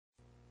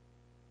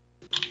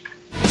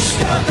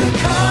Stop the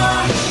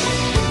car,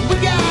 we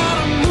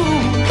gotta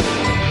move.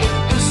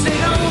 This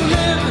ain't no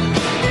living,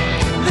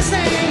 this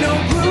ain't no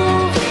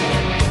groove.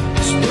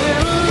 It's been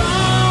a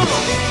long,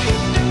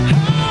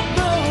 hard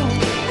road.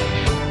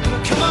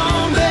 Come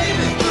on,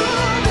 baby,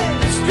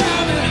 let's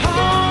drive it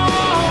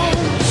home.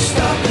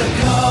 Stop the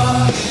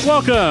car.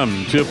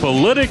 Welcome to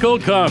Political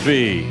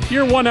Coffee,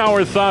 your 1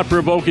 hour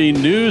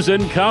thought-provoking news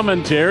and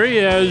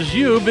commentary as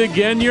you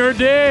begin your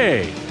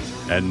day.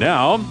 And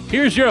now,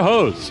 here's your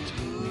host,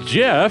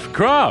 Jeff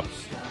Kropf.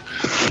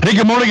 Hey,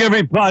 good morning,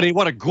 everybody.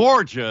 What a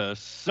gorgeous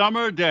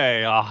summer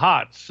day, a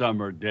hot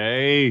summer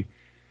day.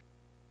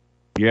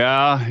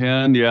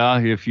 Yeah,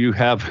 if you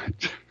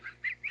haven't.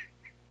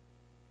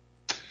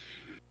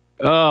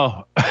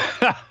 Oh,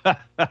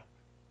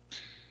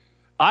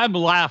 I'm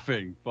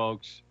laughing,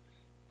 folks.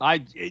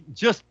 I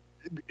just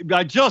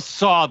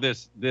saw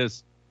this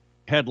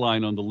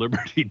headline on the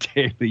Liberty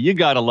Daily. You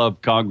got to love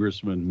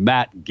Congressman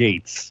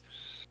Gaetz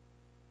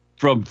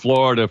from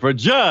Florida for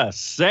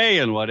just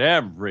saying what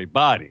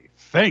everybody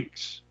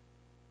thinks.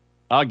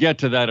 I'll get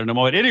to that in a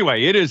moment.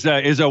 Anyway, it is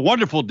a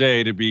wonderful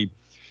day to be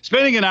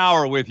spending an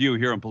hour with you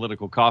here on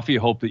Political Coffee.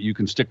 I hope that you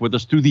can stick with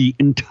us through the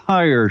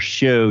entire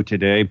show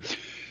today.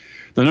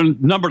 The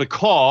number to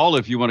call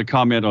if you want to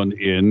comment on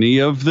any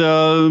of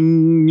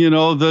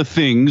the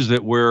things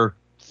that we're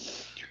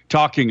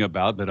talking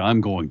about, that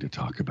I'm going to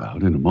talk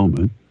about in a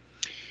moment.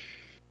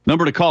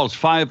 Number to call is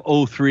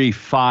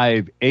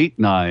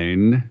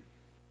 503-589-1220.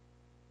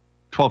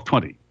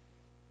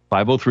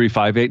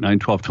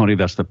 503-589-1220.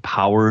 That's the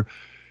Power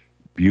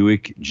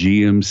Buick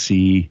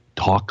GMC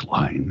talk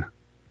line.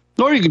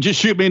 Or you can just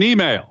shoot me an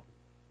email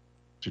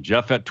to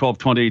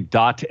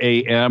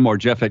jeff@1220.am or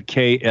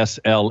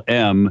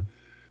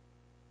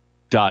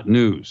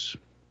jeff@kslm.news.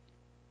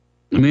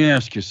 Let me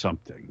ask you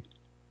something.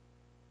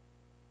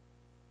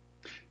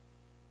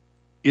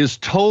 Is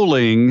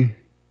tolling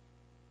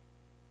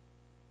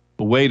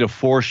a way to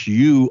force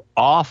you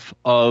off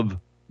of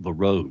the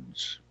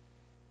roads?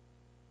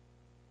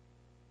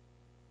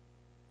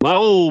 My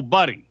old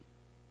buddy,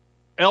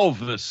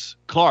 Elvis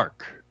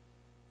Clark,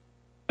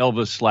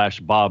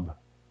 Elvis/Bob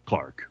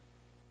Clark,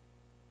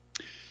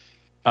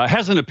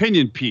 has an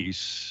opinion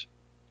piece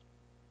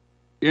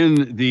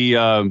in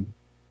the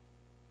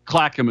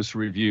Clackamas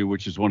Review,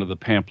 which is one of the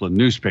Pamplin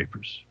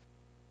newspapers.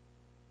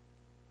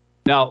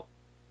 Now,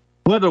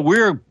 whether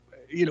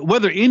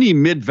any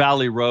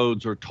Mid-Valley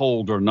roads are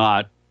tolled or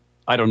not,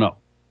 I don't know.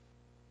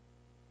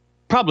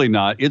 Probably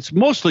not. It's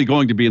mostly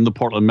going to be in the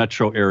Portland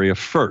metro area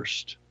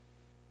first.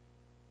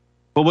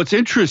 But what's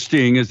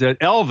interesting is that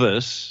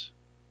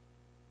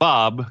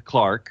Bob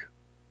Clark,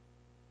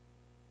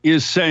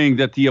 is saying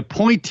that the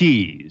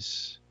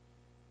appointees,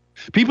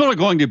 people are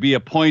going to be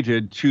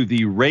appointed to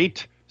the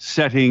rate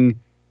setting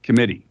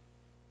committee.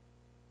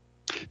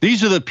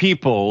 These are the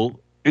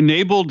people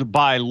enabled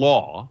by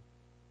law.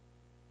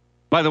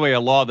 By the way, a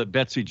law that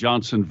Betsy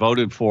Johnson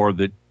voted for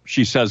that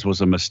she says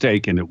was a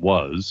mistake, and it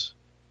was.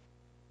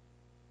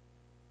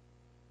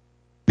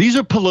 These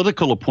are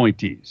political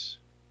appointees.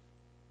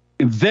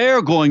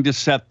 They're going to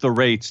set the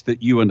rates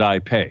that you and I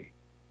pay,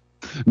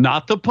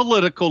 not the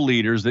political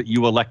leaders that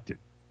you elected.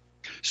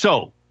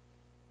 So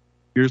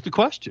here's the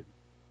question.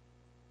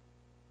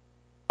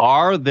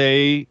 Are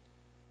they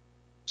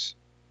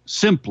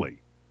simply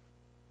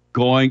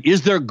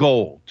is their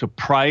goal to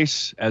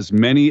price as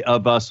many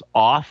of us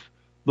off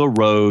the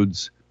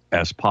roads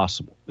as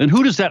possible? And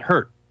who does that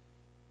hurt?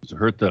 Does it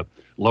hurt the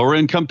lower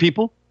income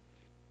people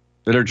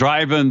that are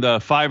driving the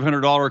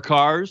 $500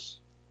 cars,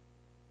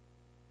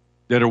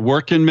 that are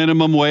working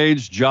minimum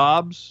wage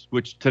jobs,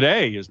 which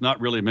today is not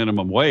really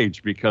minimum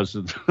wage because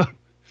of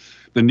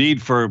the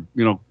need for,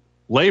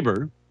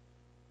 labor?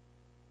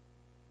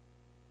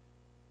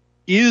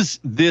 Is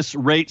this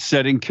rate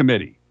setting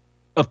committee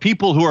of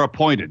people who are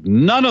appointed,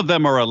 none of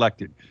them are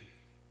elected,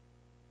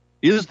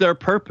 is their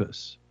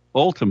purpose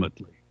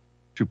ultimately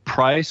to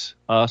price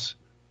us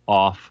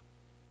off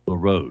the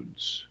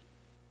roads?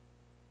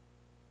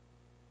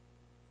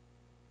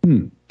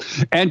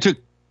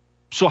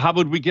 So how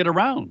would we get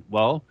around?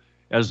 Well,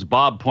 as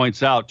Bob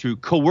points out, to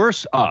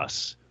coerce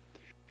us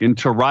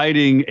into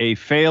riding a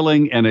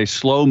failing and a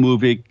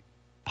slow-moving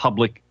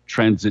public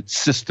transit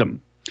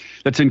system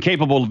that's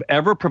incapable of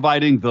ever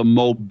providing the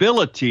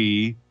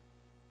mobility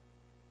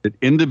that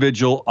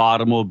individual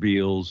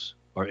automobiles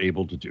are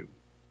able to do.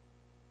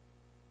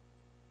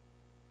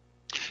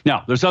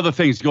 Now, there's other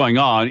things going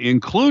on,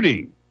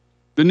 including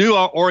the new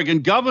Oregon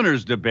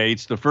governor's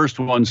debates, the first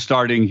one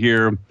starting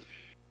here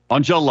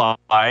on July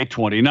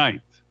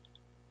 29th.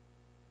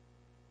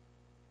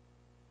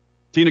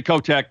 Tina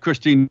Kotek,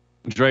 Christine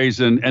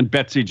Drazan, and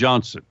Betsy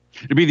Johnson.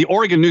 It'll be the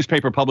Oregon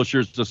Newspaper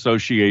Publishers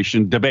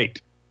Association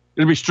debate.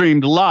 It'll be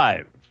streamed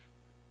live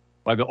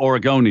by the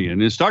Oregonian.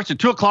 It starts at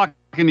 2 o'clock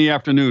in the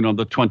afternoon on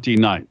the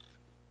 29th.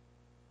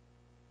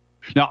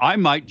 Now, I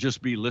might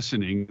just be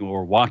listening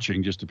or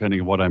watching, just depending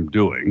on what I'm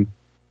doing.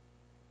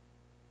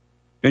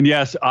 And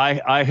yes,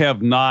 I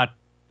have not,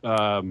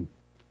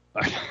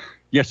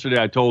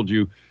 yesterday I told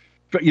you,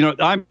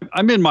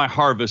 I'm in my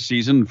harvest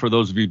season. For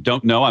those of you who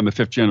don't know, I'm a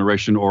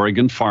fifth-generation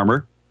Oregon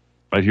farmer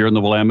right here in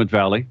the Willamette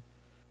Valley.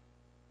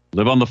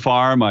 Live on the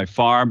farm. I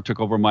took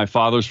over my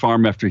father's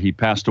farm after he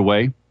passed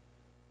away.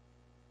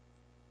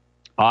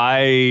 I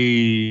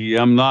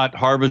am not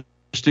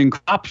harvesting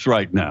crops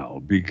right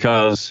now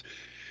because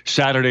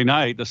Saturday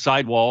night, the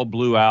sidewall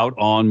blew out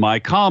on my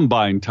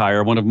combine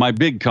tire, one of my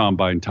big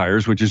combine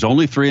tires, which is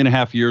only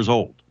 3.5 years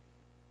old.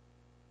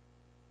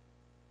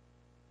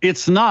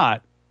 It's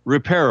not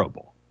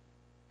repairable,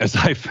 as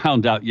I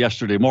found out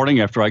yesterday morning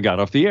after I got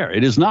off the air.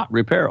 It is not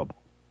repairable.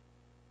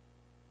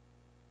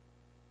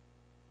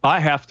 I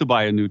have to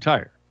buy a new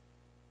tire.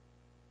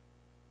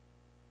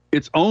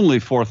 It's only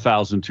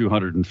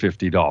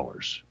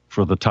 $4,250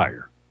 for the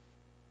tire.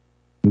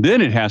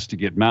 Then it has to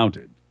get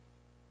mounted,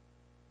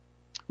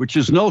 which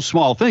is no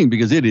small thing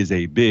because it is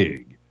a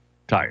big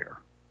tire.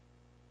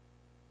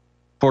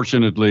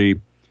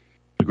 Fortunately,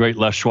 the great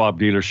Les Schwab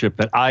dealership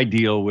that I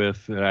deal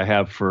with, that I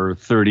have for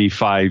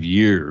 35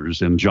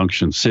 years in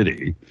Junction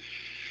City,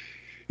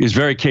 is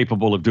very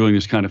capable of doing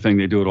this kind of thing.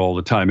 They do it all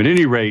the time. At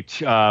any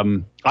rate,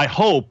 I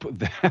hope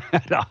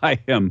that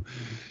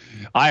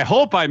I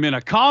hope I'm in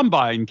a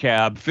combine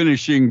cab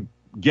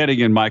getting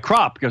in my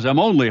crop, because I'm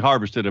only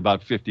harvested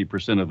about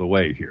 50% of the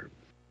way here.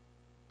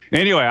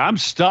 Anyway, I'm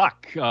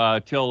stuck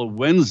till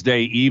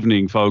Wednesday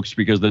evening, folks,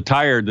 because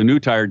the new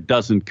tire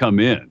doesn't come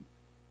in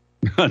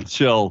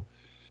until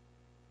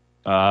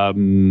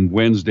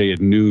Wednesday at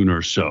noon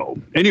or so.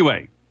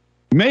 Anyway,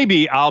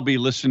 maybe I'll be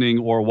listening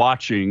or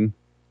watching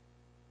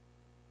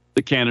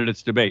the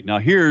candidates debate. Now,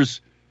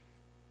 here's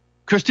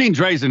Christine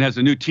Drazan has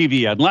a new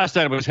TV ad. Last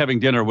night I was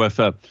having dinner with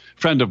a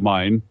friend of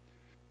mine,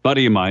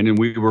 buddy of mine, and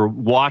we were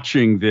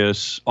watching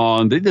this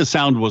the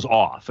sound was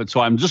off. And so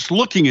I'm just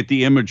looking at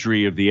the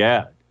imagery of the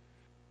ad.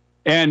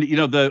 And,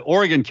 the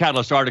Oregon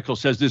Catalyst article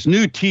says this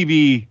new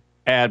TV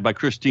ad by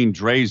Christine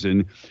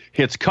Drazan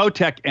hits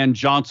Kotek and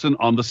Johnson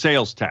on the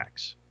sales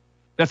tax.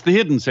 That's the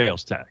hidden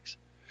sales tax.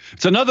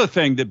 It's another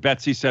thing that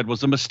Betsy said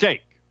was a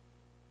mistake.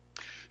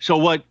 So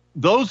what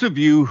those of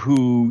you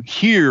who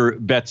hear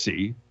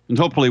Betsy, and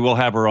hopefully we'll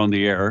have her on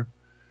the air,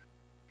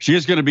 she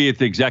is going to be at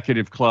the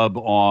Executive Club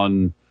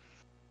on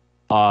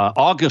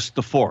August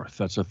the 4th.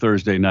 That's a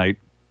Thursday night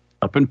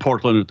up in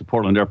Portland at the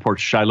Portland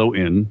Airport Shiloh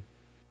Inn.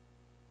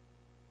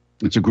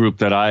 It's a group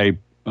that I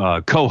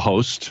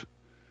co-host.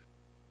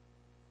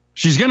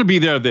 She's going to be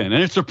there then,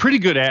 and it's a pretty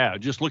good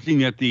ad, just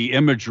looking at the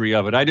imagery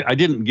of it. I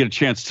didn't get a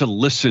chance to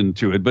listen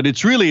to it, but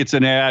it's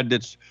an ad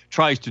that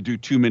tries to do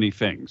too many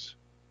things.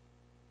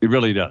 It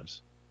really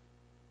does.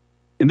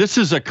 And this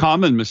is a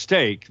common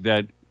mistake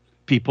that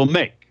people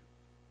make.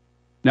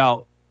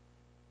 Now,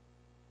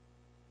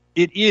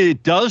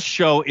 it does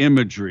show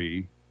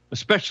imagery,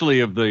 especially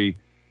of the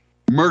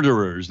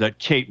murderers that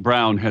Kate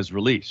Brown has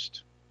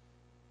released.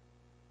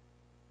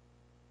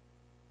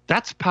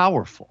 That's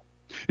powerful.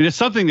 And it's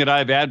something that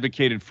I've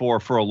advocated for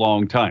a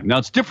long time. Now,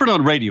 it's different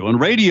on radio. On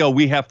radio,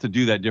 we have to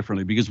do that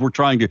differently because we're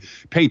trying to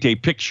paint a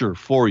picture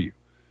for you.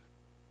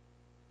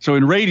 So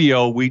in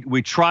radio,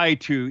 we try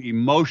to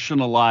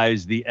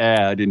emotionalize the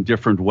ad in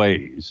different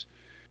ways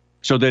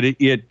so that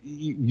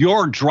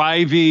you're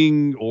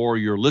driving or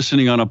you're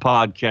listening on a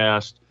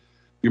podcast,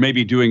 you may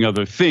be doing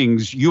other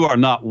things. You are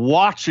not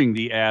watching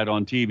the ad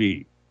on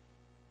TV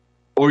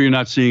or you're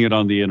not seeing it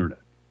on the internet.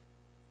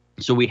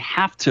 So we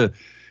have to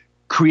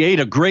create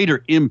a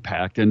greater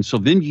impact. And so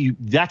then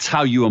that's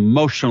how you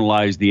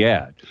emotionalize the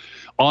ad.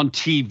 On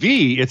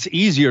TV, it's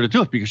easier to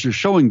do it because you're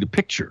showing the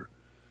picture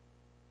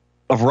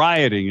of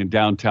rioting in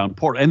downtown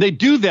Portland. And they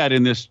do that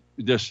in this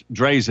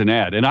Drazan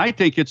ad. And I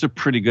think it's a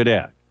pretty good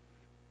ad.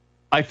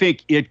 I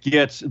think it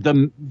gets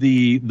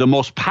the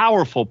most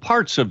powerful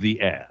parts of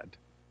the ad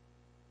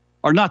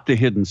are not the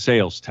hidden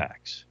sales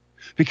tax,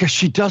 because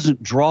she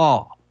doesn't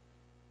draw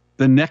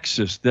the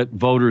nexus that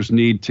voters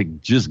need to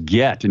just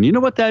get. And you know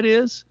what that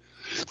is?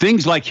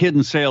 Things like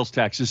hidden sales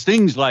taxes,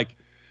 things like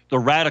the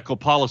radical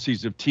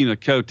policies of Tina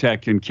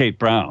Kotek and Kate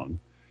Brown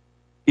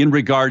in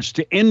regards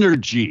to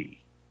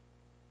energy,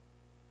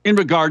 in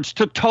regards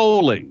to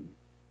tolling,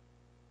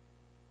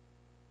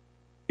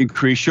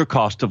 increase your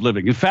cost of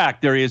living. In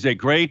fact, there is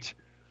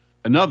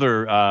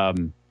another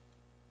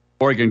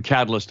Oregon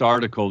Catalyst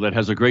article that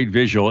has a great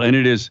visual, and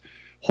it is,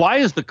 why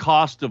is the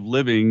cost of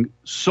living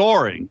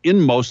soaring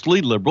in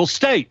mostly liberal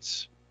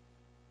states?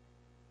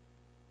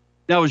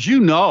 Now, as you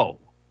know,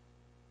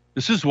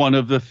 this is one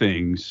of the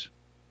things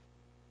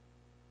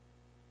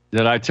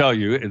that I tell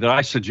you, that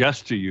I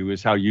suggest to you,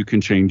 is how you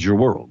can change your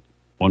world,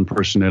 one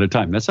person at a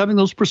time. That's having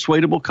those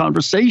persuadable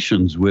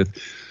conversations with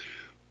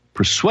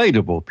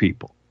persuadable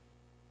people,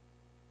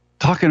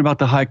 talking about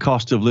the high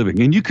cost of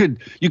living. And you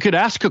could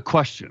ask a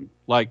question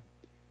like,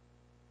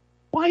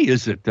 why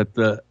is it that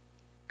the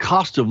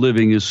cost of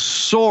living is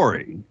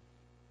soaring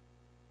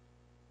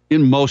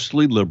in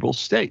mostly liberal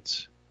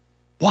states?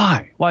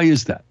 Why? Why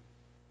is that?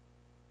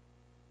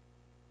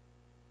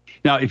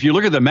 Now, if you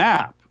look at the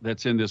map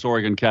that's in this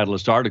Oregon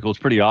Catalyst article, it's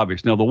pretty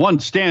obvious. Now, the one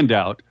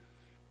standout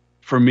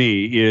for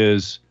me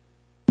is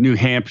New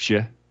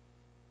Hampshire,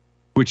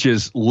 which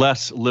is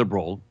less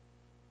liberal,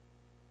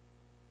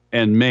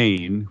 and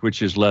Maine,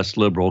 which is less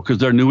liberal, because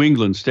they're New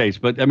England states.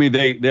 But I mean,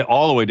 they're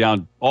all the way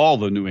down, all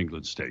the New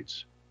England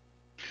states.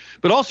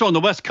 But also on the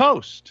West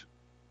Coast.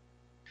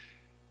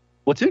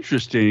 What's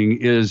interesting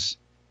is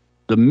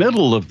the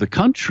middle of the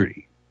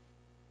country,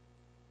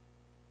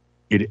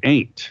 it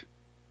ain't.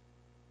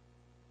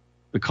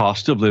 The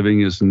cost of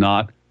living is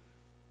not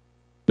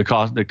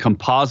the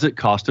composite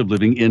cost of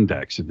living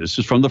index. And this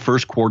is from the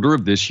first quarter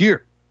of this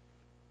year.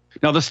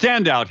 Now, the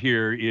standout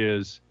here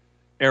is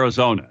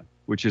Arizona,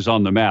 which is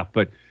on the map,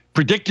 but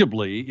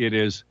predictably, it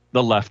is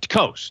the left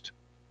coast,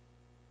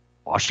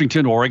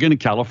 Washington, Oregon, and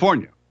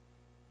California,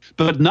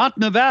 but not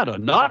Nevada,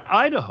 not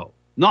Idaho,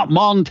 not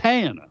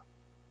Montana,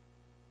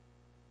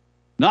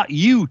 not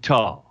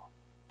Utah,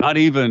 not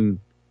even,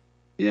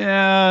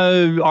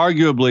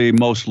 arguably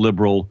most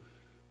liberal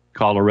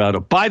Colorado.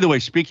 By the way,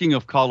 speaking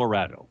of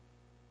Colorado,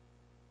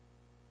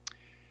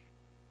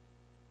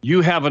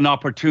 you have an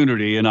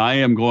opportunity, and I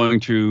am going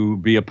to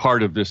be a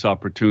part of this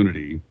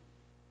opportunity,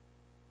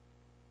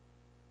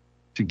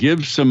 to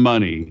give some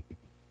money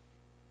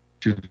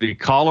to the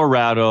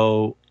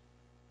Colorado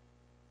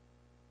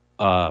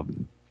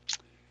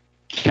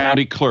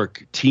county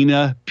clerk,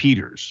 Tina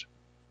Peters,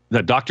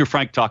 that Dr.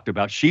 Frank talked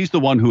about. She's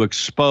the one who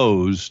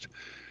exposed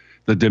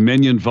the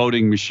Dominion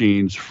voting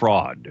machines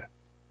fraud.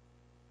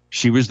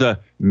 She was the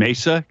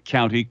Mesa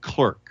County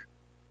clerk.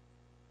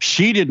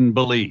 She didn't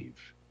believe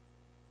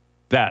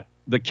that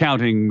the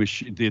counting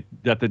machine,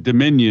 that the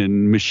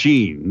Dominion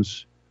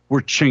machines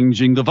were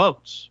changing the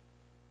votes,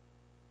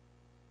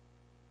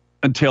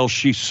 until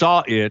she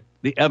saw it,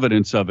 the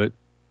evidence of it,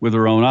 with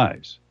her own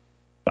eyes.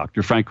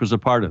 Dr. Frank was a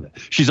part of it.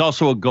 She's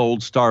also a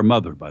Gold Star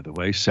mother, by the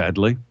way,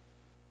 sadly.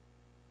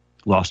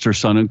 Lost her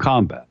son in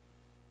combat.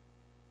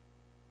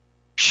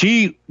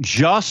 She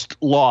just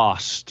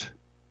lost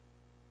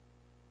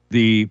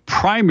the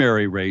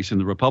primary race in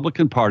the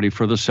Republican Party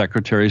for the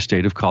Secretary of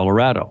State of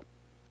Colorado.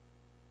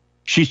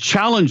 She's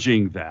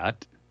challenging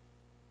that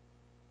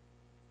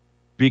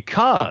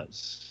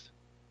because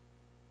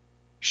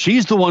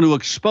she's the one who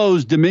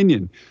exposed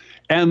Dominion.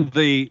 And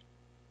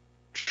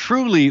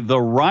truly the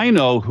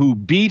rhino who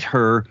beat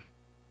her,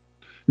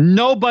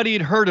 nobody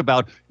had heard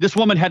about. This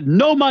woman had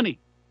no money.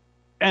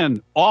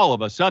 And all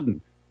of a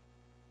sudden,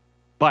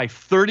 by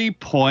 30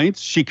 points,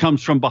 she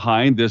comes from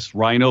behind. This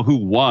rhino who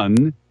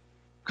won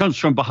comes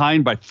from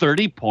behind by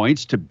 30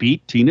 points to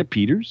beat Tina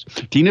Peters.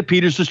 Tina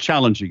Peters is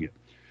challenging it.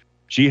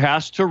 She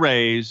has to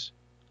raise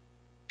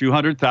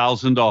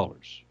 $200,000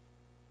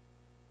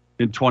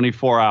 in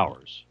 24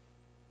 hours.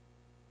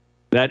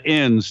 That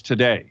ends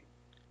today.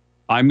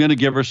 I'm going to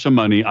give her some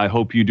money. I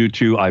hope you do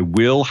too. I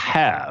will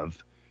have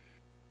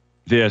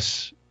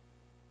this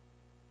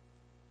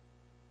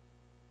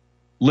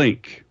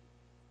link.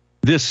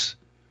 This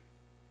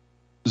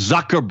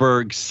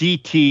Zuckerberg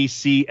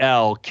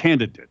CTCL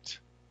candidate,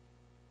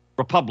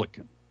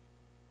 Republican,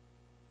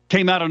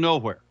 came out of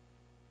nowhere.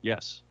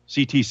 Yes,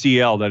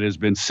 CTCL, that has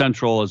been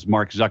central as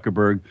Mark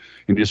Zuckerberg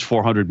in his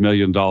 $400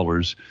 million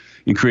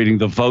in creating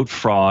the vote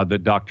fraud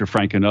that Dr.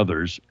 Frank and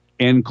others,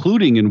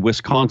 including in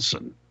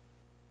Wisconsin,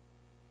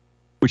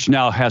 which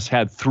now has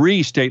had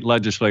 3 state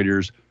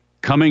legislators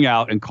coming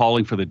out and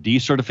calling for the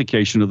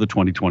decertification of the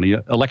 2020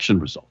 election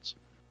results.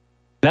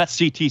 That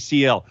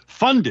CTCL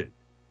funded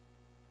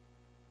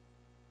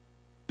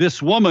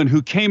this woman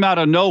who came out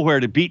of nowhere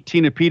to beat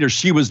Tina Peters.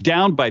 She was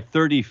down by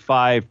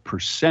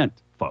 35%,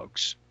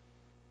 folks,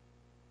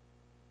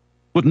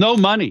 with no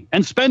money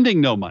and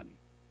spending no money.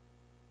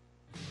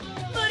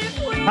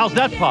 How's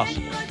that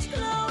possible?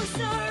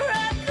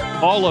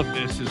 All of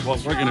this is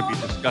what we're going to be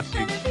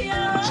discussing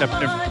on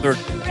September 3rd.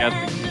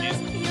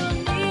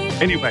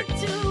 Anyway,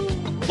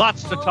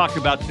 lots to talk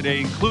about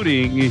today,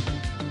 including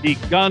the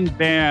gun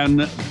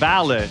ban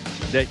ballot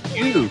that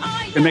you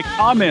can make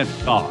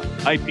comments on.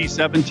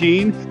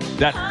 IP17,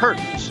 that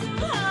hurts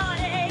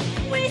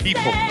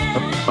people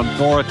from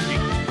Dorothy.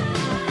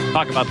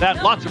 Talk about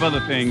that, lots of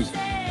other things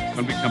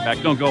when we come back.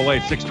 Don't go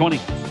away, 6:20.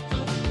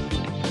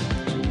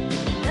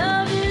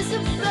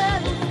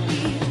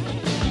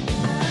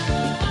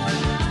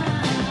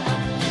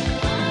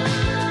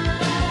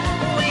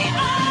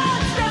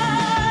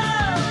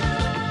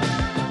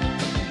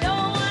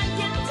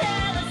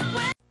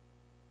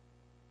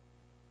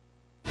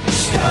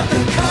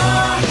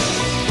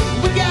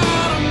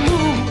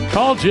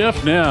 Call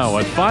Jeff now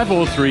at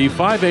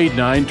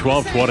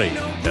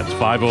 503-589-1220. That's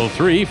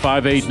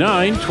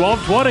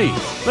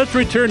 503-589-1220. Let's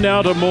return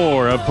now to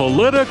more of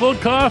Political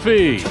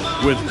Coffee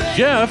with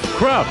Jeff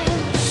Krupp.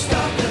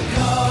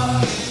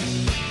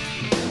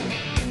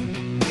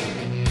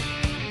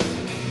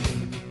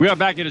 We are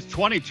back. It is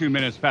 22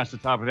 minutes past the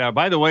top of the hour.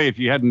 By the way, if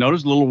you hadn't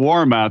noticed, a little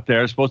warm out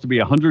there. It's supposed to be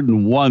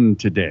 101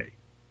 today.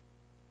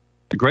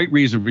 A great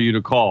reason for you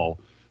to call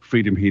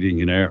Freedom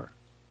Heating and Air.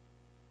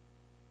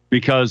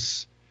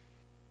 Because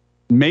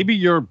maybe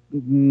you're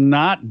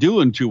not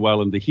doing too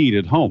well in the heat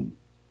at home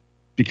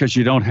because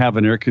you don't have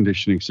an air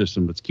conditioning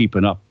system that's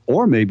keeping up.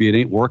 Or maybe it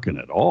ain't working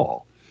at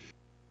all.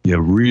 You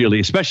really,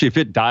 especially if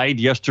it died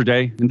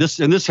yesterday, and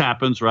this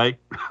happens, right?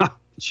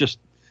 It's just,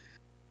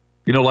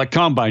 like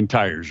combine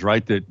tires,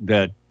 right?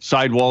 That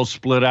sidewalls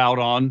split out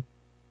on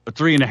a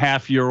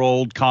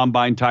 3.5-year-old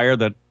combine tire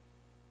that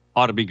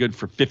ought to be good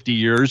for 50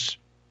 years.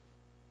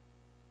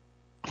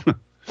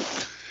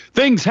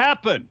 Things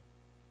happen.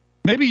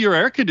 Maybe your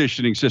air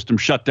conditioning system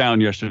shut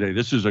down yesterday.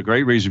 This is a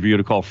great reason for you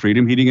to call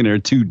Freedom Heating and Air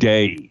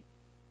today.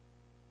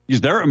 Because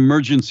their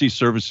emergency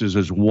services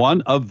is one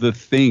of the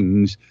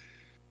things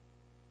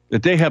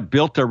that they have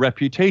built their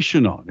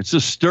reputation on. It's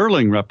a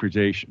sterling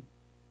reputation.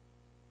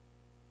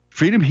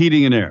 Freedom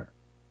Heating and Air.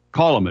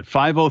 Call them at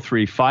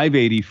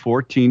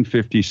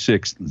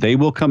 503-580-1456. They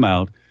will come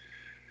out.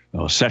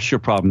 They'll assess your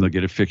problem. They'll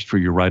get it fixed for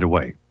you right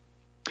away.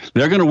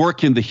 They're going to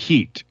work in the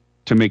heat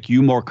to make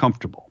you more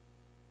comfortable.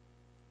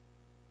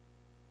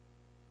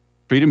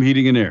 Freedom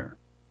Heating and Air,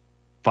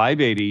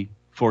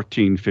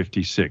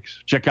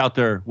 580-1456. Check out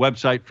their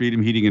website,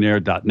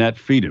 freedomheatingandair.net,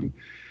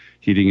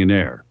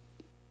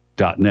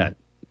 freedomheatingandair.net.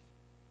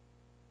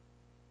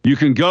 You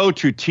can go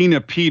to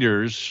Tina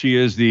Peters. She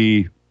is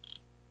the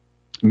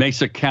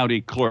Mesa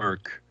County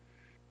clerk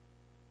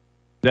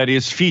that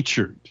is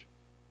featured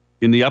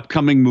in the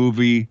upcoming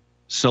movie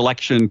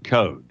Selection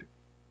Code.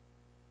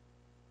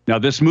 Now,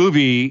 this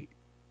movie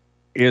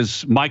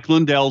is Mike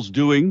Lindell's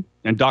doing,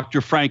 and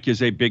Dr. Frank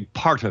is a big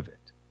part of it.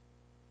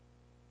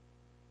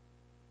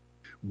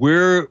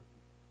 We're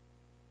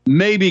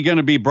maybe going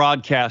to be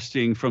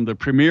broadcasting from the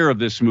premiere of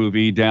this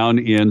movie down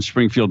in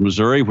Springfield,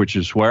 Missouri, which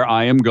is where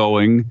I am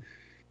going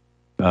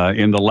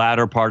in the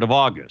latter part of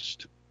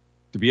August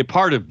to be a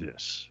part of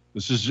this.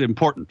 This is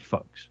important,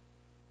 folks.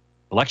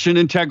 Election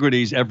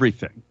integrity is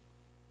everything.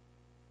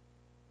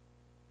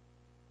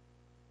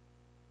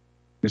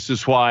 This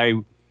is why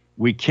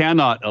we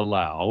cannot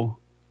allow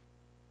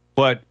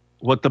what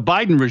the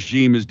Biden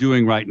regime is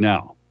doing right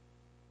now.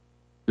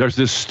 There's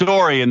this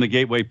story in the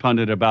Gateway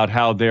Pundit about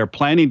how they're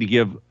planning to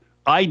give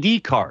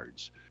ID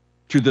cards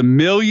to the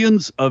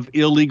millions of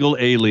illegal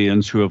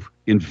aliens who have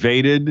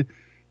invaded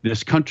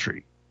this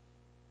country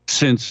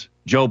since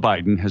Joe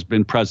Biden has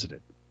been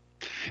president.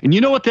 And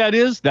you know what that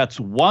is? That's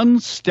one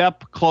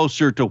step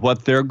closer to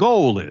what their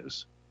goal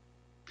is.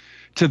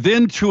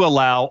 To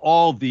allow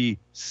all the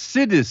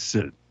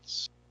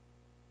citizens,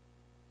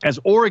 as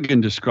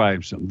Oregon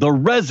describes them, the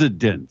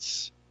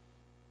residents,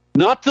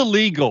 not the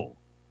legal,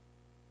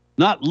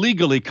 not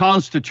legally,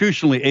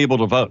 constitutionally able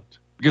to vote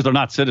because they're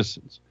not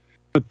citizens,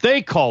 but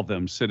they call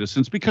them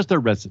citizens because they're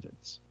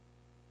residents,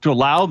 to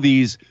allow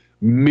these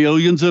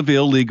millions of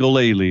illegal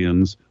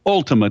aliens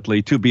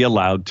ultimately to be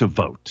allowed to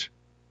vote.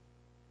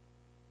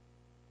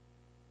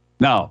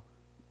 Now,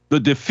 the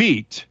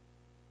defeat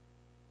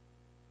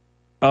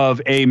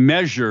of a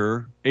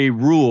measure, a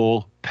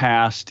rule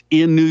passed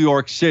in New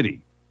York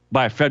City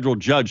by a federal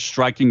judge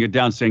striking it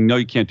down, saying, no,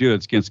 you can't do it,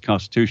 it's against the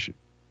Constitution.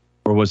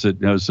 Or was it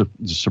the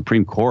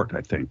Supreme Court,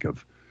 I think,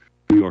 of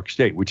New York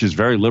State, which is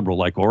very liberal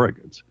like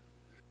Oregon's,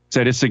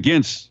 said it's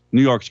against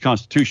New York's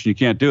Constitution, you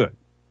can't do it.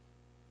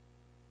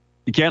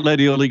 You can't let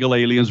illegal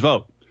aliens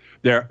vote.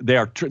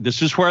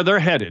 This is where they're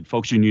headed,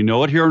 folks, and you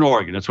know it here in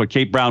Oregon. That's what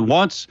Kate Brown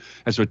wants.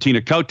 That's what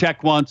Tina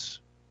Kotek wants,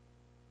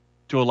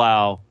 to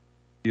allow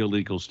the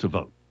illegals to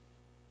vote.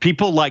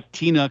 People like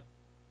Tina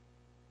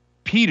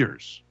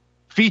Peters,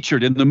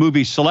 featured in the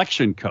movie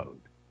Selection Code,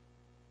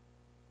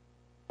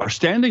 are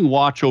standing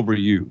watch over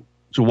you.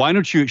 So why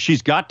don't you,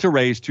 she's got to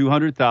raise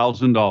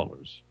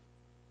 $200,000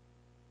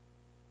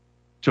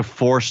 to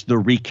force the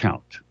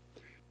recount.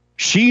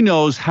 She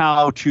knows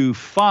how to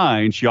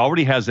find, she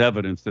already has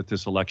evidence that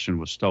this election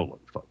was stolen,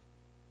 folks.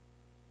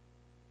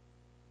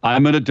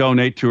 I'm going to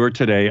donate to her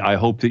today. I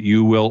hope that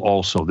you will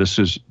also. This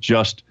is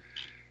just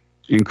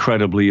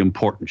incredibly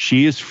important.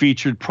 She is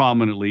featured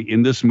prominently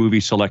in this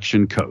movie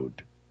Selection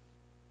Code.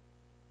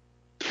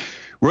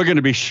 We're going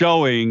to be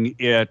showing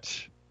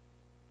it,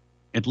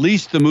 at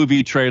least the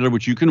movie trailer,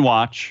 which you can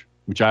watch,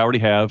 which I already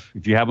have.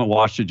 If you haven't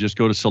watched it, just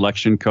go to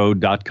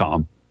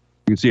selectioncode.com. You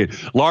can see it.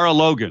 Laura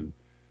Logan,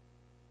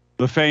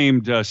 the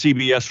famed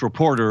CBS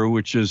reporter,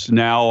 which is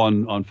now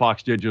on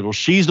Fox Digital,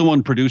 she's the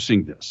one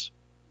producing this,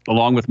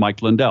 along with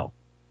Mike Lindell.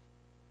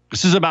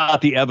 This is about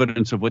the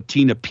evidence of what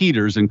Tina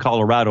Peters in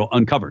Colorado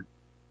uncovered.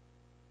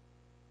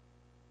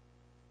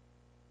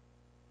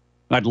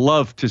 I'd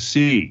love to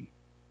see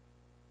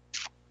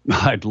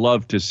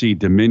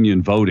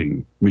Dominion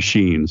voting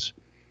machines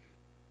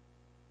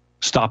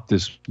stop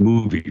this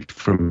movie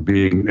from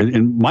being,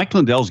 and Mike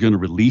Lindell's going to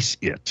release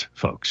it,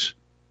 folks,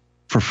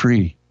 for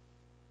free.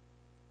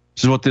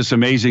 This is what this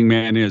amazing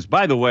man is.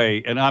 By the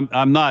way, and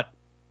I'm not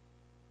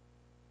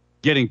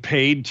getting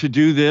paid to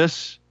do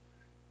this.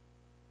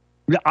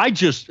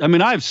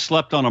 I've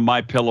slept on a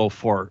MyPillow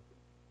for,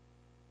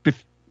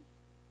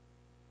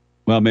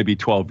 maybe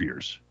 12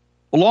 years.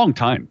 A long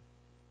time.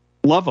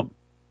 Love them.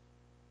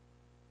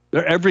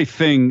 They're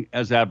everything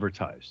as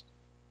advertised.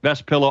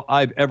 Best pillow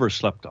I've ever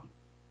slept on.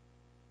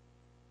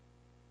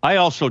 I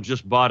also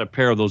just bought a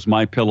pair of those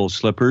MyPillow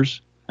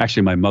slippers.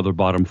 Actually, my mother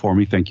bought them for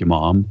me. Thank you,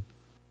 Mom.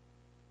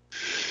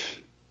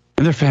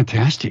 And they're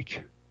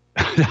fantastic.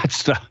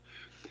 That's the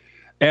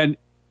and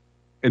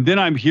then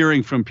I'm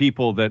hearing from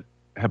people that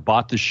have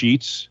bought the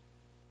sheets.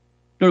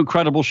 They're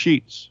incredible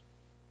sheets.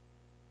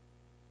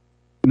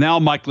 Now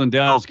Mike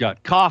Lindell's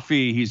got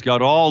coffee. He's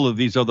got all of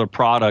these other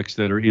products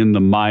that are in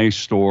the My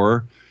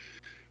Store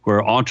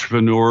where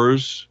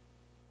entrepreneurs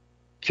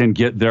can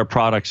get their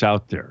products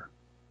out there.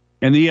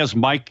 And he has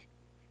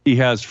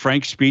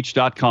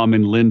frankspeech.com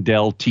and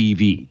Lindell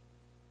TV.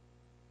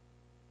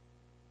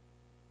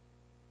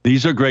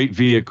 These are great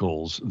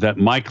vehicles that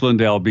Mike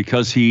Lindell,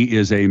 because he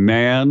is a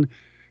man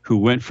who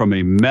went from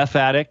a meth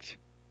addict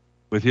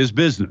with his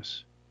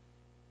business,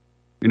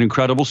 an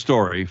incredible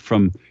story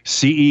from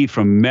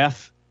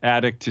meth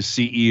addict to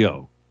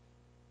CEO.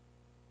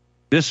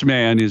 This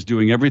man is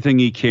doing everything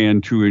he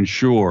can to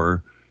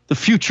ensure the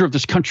future of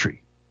this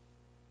country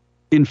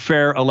in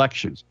fair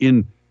elections,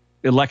 in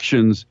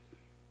elections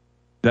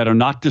that are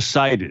not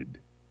decided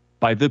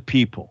by the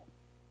people,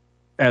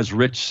 as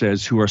Rich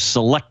says, who are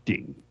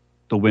selecting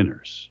the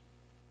winners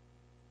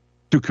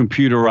through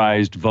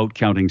computerized vote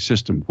counting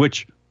system,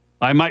 which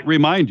I might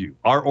remind you,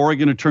 our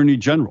Oregon Attorney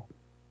General,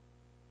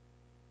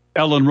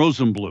 Ellen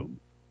Rosenblum,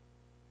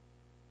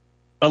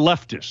 a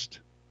leftist,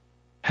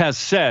 has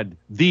said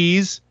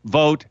these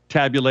vote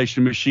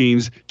tabulation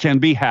machines can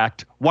be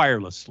hacked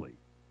wirelessly.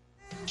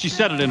 She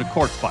said it in a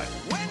court filing.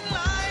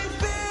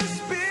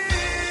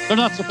 They're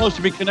not supposed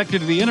to be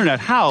connected to the internet.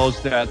 How is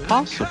that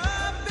possible?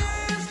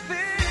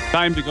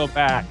 Time to go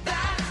back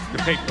to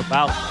paper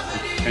ballots.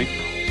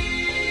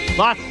 Okay?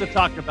 Lots to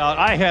talk about.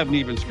 I haven't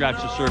even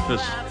scratched the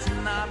surface.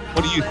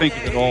 What do you think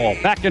of it all?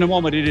 Back in a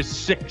moment. It is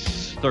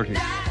 6:30.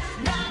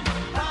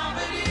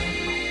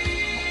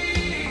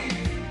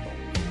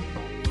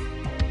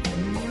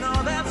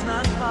 No, that's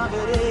not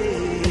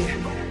poverty.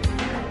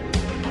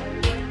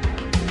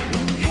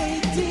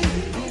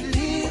 Hating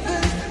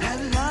believers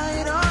have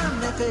light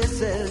on their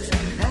faces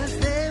as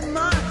they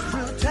march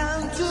through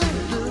town to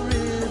the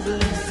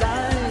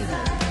riverside.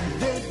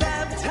 They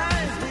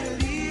baptize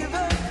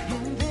believers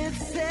in this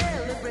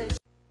celebration.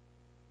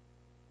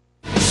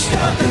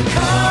 Stop the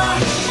car.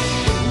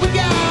 We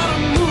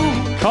gotta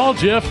move. Call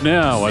Jeff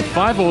now at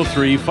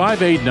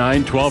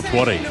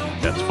 503-589-1220.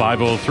 That's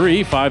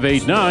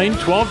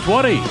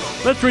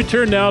 503-589-1220. Let's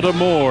return now to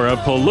more of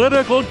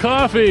Political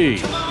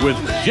Coffee with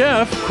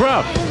Jeff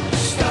Krupp.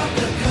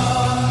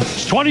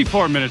 It's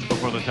 24 minutes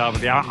before the top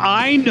of the hour.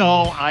 I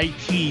know I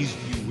teased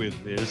you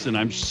with this, and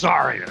I'm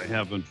sorry I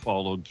haven't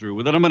followed through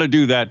with it. I'm going to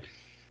do that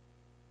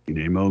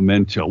in a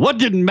memento. What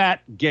did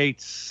Matt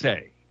Gaetz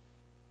say?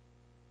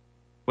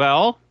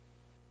 Well,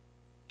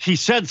 he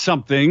said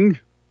something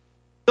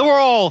that we're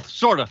all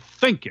sort of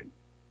thinking.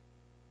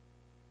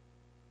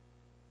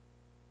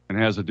 And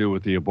has to do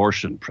with the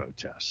abortion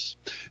protests.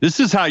 This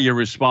is how you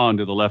respond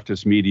to the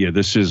leftist media.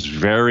 This is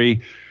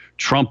very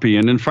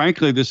Trumpian, and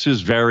frankly, this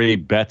is very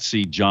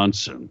Betsy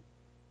Johnson.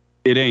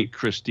 It ain't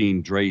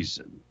Christine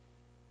Drazan.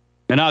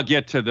 And I'll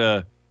get to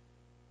the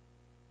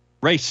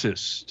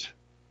racist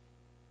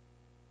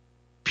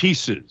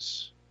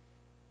pieces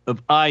of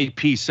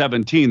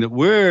IP-17 that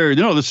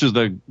this is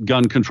the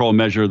gun control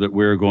measure that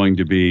we're going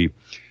to be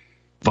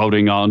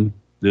voting on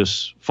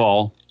this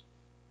fall.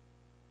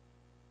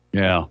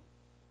 Yeah.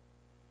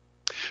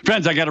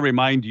 Friends, I got to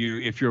remind you,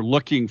 if you're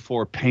looking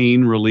for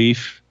pain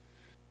relief,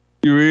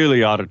 you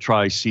really ought to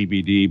try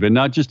CBD, but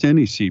not just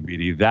any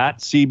CBD. That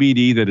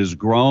CBD that is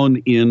grown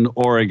in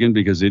Oregon,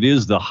 because it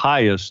is the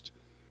highest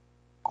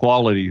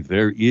quality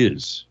there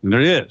is. And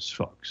there is,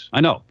 folks.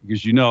 I know,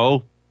 because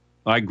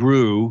I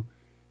grew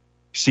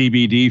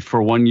CBD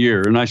for 1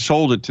 year, and I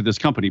sold it to this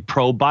company,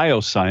 Pro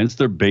Bioscience.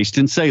 They're based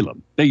in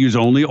Salem. They use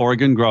only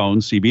Oregon-grown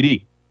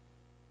CBD.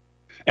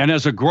 And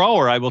as a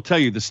grower, I will tell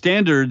you, the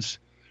standards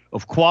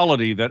of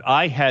quality that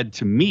I had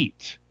to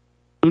meet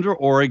under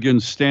Oregon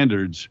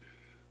standards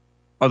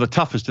are the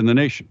toughest in the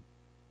nation.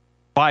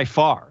 By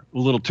far. A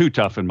little too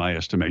tough in my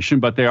estimation,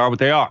 but they are what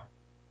they are.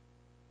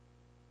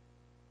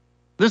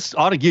 This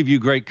ought to give you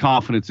great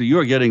confidence that you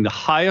are getting the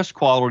highest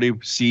quality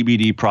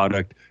CBD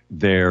product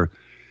there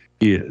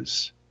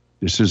is.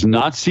 This is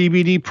not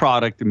CBD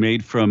product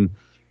made from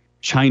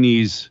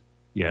Chinese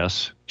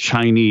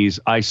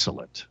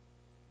isolate,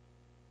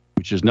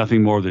 which is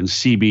nothing more than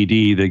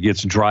CBD that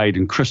gets dried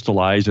and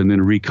crystallized and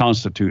then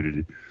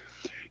reconstituted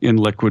in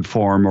liquid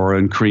form or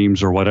in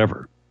creams or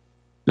whatever.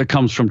 That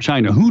comes from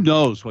China. Who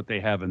knows what they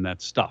have in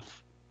that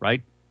stuff,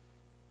 right?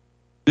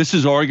 This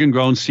is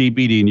Oregon-grown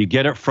CBD, and you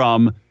get it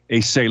from a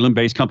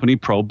Salem-based company,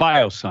 Pro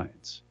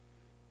Bioscience.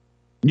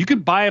 You can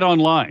buy it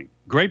online.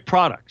 Great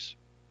products.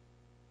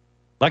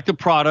 Like the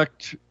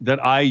product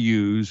that I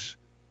use,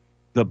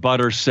 the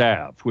butter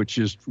salve, which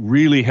is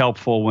really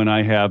helpful when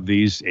I have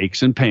these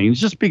aches and pains,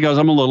 just because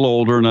I'm a little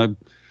older and I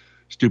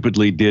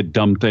stupidly did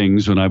dumb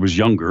things when I was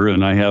younger,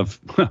 and I have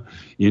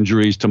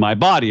injuries to my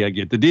body I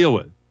get to deal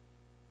with.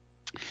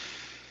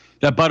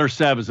 That butter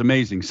salve is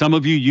amazing. Some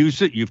of you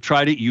use it. You've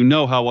tried it. You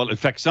know how well. In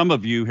fact, some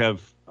of you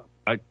have.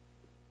 I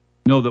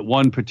know that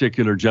one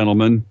particular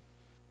gentleman,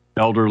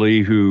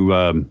 elderly, who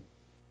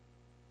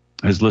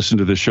has listened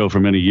to this show for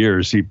many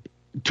years, he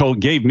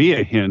gave me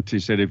a hint. He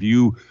said, if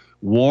you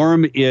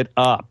warm it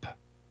up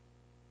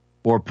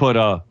or put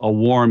a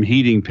warm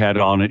heating pad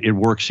on it, it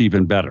works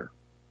even better.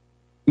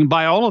 You can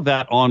buy all of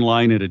that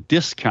online at a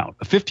discount,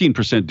 a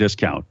 15%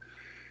 discount.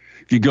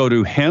 If you go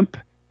to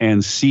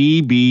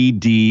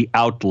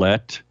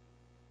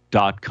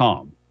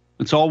hempandcbdoutlet.com.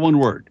 It's all one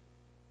word.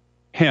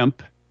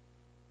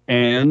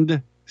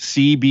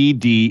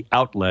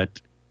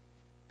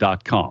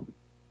 hempandcbdoutlet.com.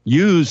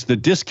 Use the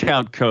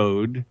discount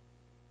code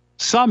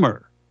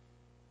SUMMER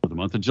for the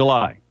month of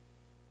July,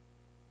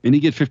 and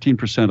you get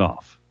 15%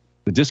 off.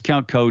 The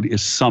discount code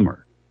is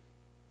SUMMER.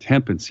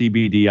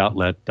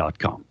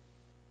 hempandcbdoutlet.com.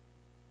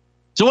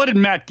 So what did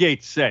Matt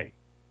Gaetz say?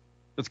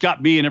 That's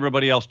got me and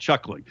everybody else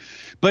chuckling.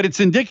 But it's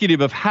indicative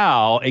of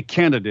how a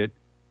candidate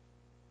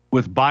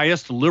with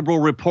biased liberal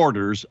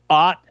reporters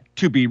ought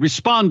to be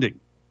responding.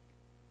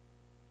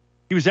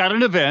 He was at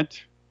an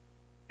event,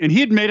 and he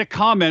had made a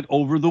comment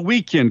over the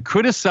weekend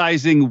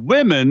criticizing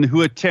women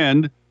who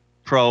attend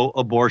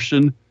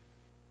pro-abortion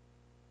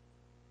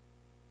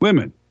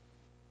women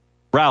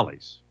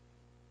rallies.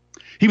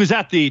 He was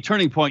at the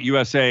Turning Point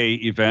USA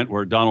event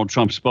where Donald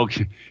Trump spoke.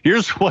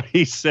 Here's what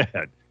he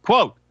said,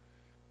 quote,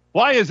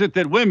 "Why is it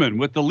that women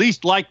with the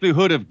least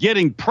likelihood of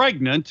getting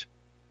pregnant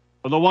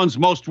are the ones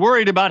most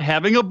worried about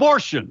having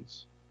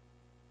abortions?"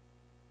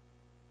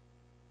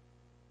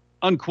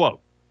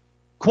 Unquote.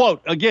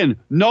 Quote, again,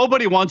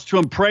 nobody wants to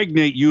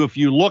impregnate you if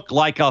you look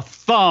like a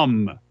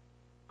thumb.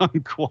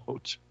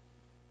 Unquote.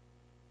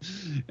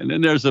 And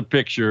then there's a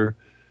picture,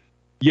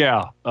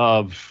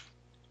 of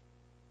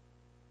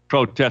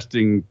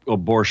protesting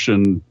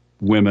abortion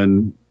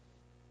women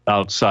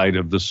outside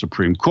of the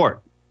Supreme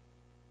Court.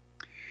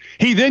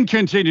 He then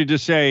continued to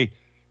say,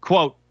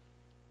 quote,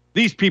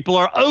 "These people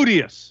are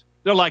odious.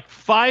 They're like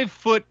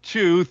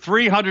 5'2",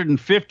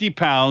 350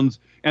 pounds,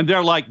 and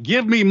they're like,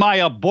 'Give me my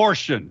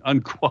abortion,'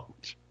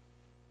 unquote."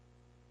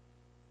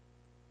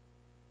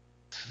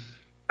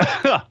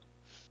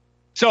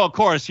 So, of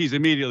course, he's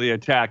immediately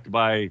attacked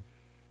by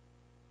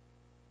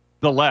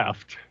the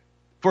left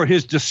for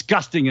his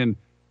disgusting and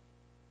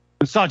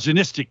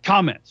misogynistic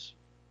comments.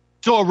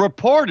 So a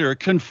reporter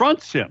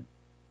confronts him.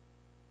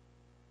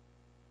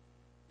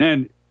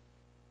 And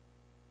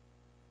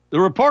the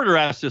reporter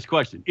asks this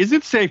question: "Is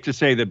it safe to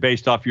say that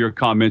based off your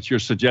comments, you're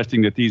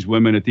suggesting that these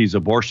women at these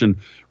abortion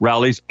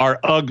rallies are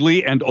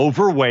ugly and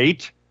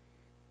overweight?"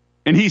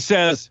 And he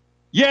says,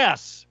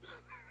 "Yes."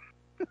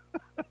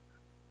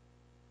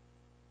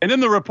 And then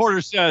the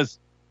reporter says,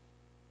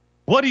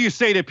 "What do you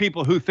say to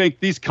people who think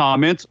these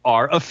comments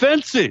are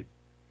offensive?"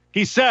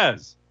 He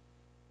says,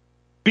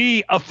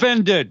 "Be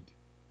offended."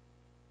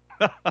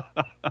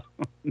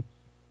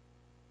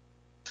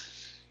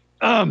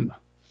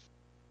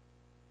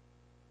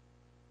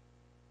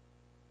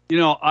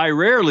 I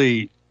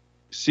rarely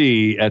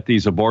see at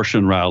these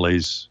abortion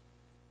rallies,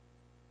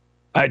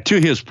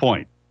 to his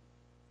point,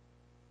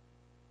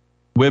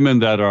 women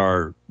that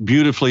are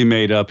beautifully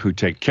made up, who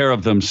take care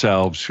of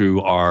themselves,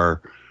 who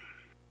are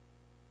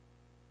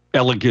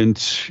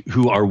elegant,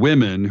 who are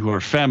women, who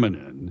are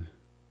feminine.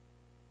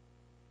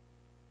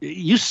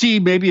 You see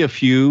maybe a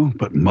few,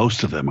 but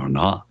most of them are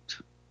not.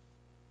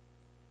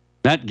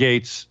 Matt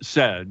Gaetz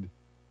said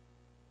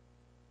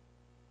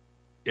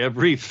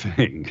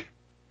everything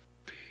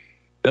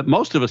that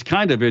most of us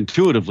kind of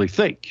intuitively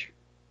think.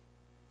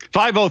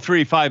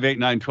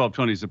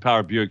 503-589-1220 is the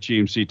Power Buick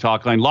GMC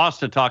talk line. Lots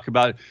to talk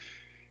about.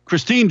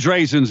 Christine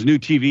Drazan's new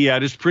TV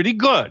ad is pretty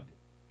good,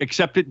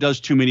 except it does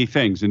too many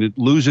things and it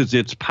loses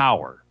its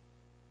power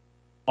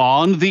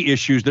on the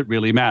issues that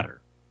really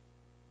matter.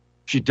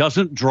 She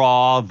doesn't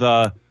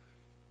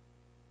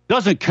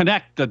doesn't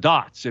connect the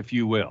dots, if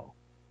you will,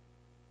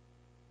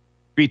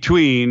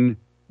 between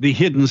the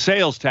hidden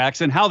sales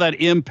tax and how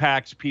that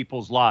impacts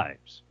people's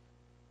lives.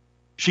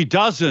 She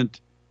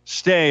doesn't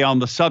stay on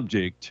the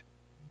subject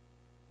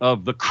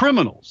of the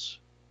criminals,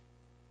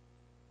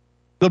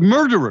 the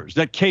murderers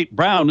that Kate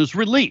Brown has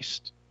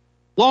released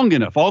long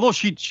enough, although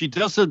she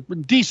does a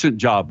decent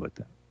job with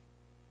that.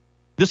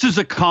 This is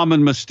a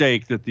common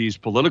mistake that these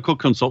political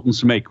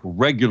consultants make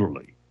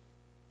regularly.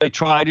 They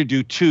try to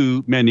do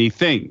too many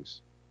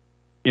things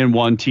in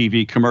one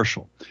TV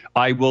commercial.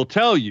 I will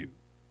tell you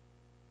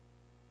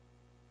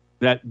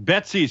that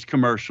Betsy's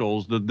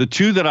commercials, the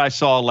two that I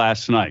saw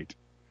last night,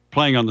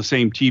 playing on the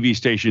same TV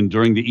station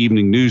during the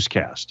evening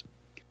newscast,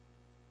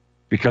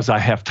 because I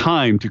have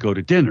time to go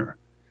to dinner,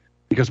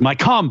 because my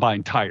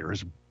combine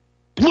tires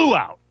blew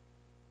out.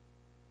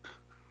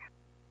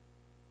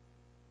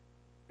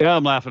 Yeah,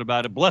 I'm laughing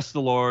about it. Bless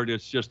the Lord.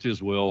 It's just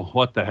his will.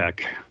 What the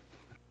heck?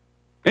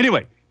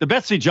 Anyway, the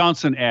Betsy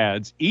Johnson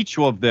ads, each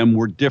of them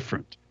were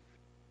different.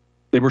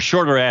 They were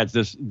shorter ads.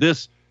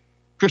 This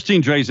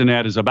Christine Drazan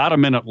ad is about a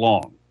minute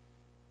long,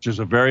 which is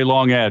a very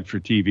long ad for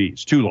TV.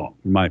 It's too long,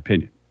 in my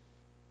opinion.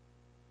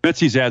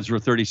 Betsy's ads were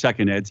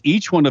 30-second ads.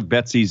 Each one of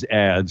Betsy's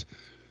ads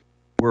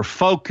were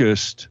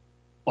focused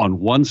on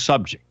one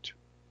subject.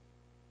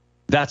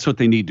 That's what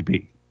they need to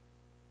be.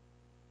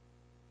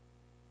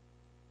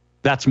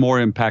 That's more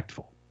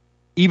impactful,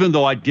 even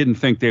though I didn't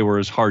think they were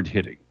as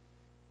hard-hitting.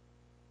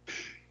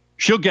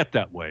 She'll get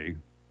that way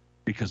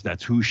because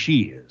that's who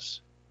she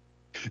is.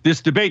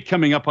 This debate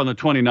coming up on the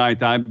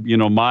 29th,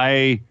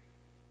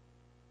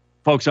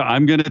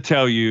 I'm going to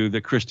tell you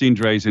that Christine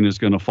Drazan is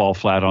going to fall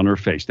flat on her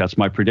face. That's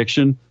my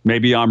prediction.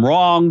 Maybe I'm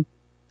wrong.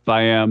 If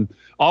I am.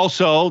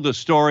 Also, the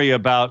story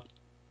about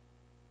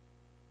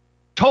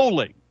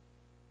tolling.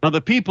 Now,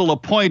 the people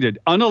appointed,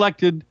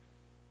 unelected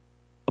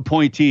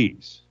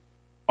appointees,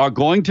 are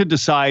going to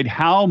decide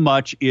how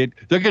much they're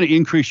going to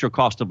increase your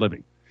cost of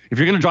living. If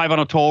you're going to drive on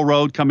a toll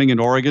road coming in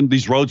Oregon,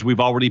 these roads we've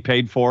already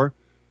paid for,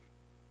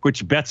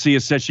 which Betsy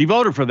has said she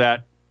voted for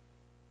that,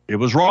 it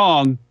was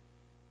wrong.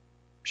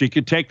 She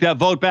could take that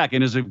vote back.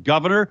 And as a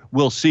governor,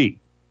 we'll see.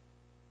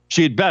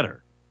 She had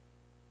better.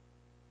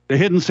 The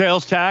hidden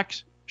sales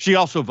tax, she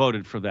also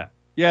voted for that.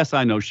 Yes,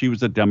 I know she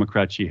was a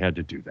Democrat. She had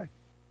to do that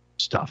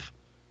stuff.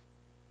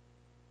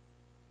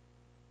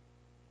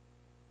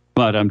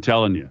 But I'm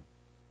telling you,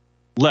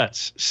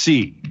 let's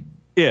see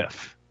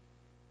if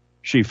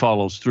she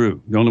follows through.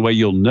 The only way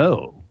you'll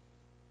know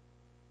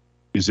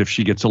is if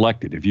she gets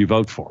elected, if you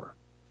vote for her.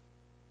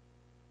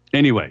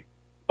 Anyway,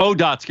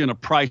 ODOT's going to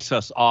price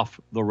us off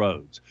the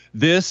roads.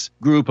 This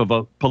group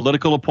of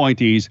political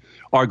appointees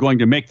are going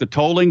to make the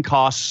tolling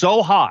costs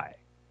so high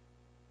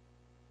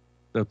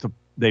that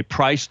they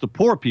price the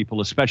poor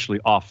people,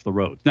 especially, off the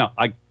roads. Now,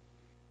 I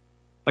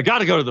got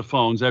to go to the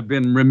phones. I've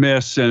been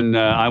remiss, and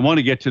I want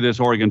to get to this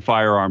Oregon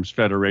Firearms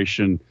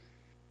Federation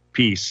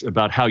piece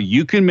about how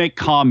you can make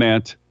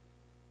comment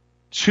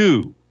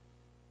to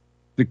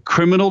the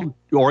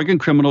Oregon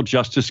Criminal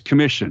Justice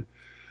Commission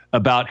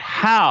about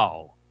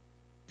how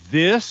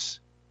this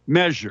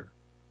measure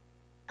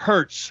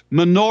hurts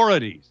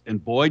minorities.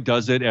 And boy,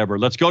 does it ever.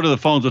 Let's go to the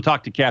phones. We'll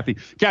talk to Kathy.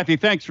 Kathy,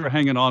 thanks for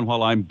hanging on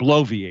while I'm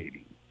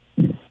bloviating.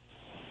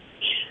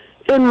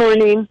 Good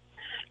morning.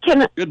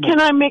 Can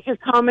I make a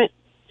comment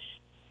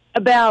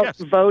about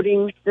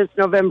voting this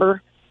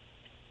November?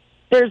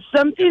 There's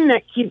something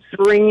that keeps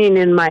ringing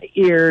in my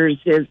ears.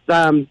 Is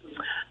a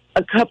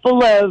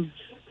couple of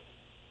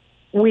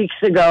weeks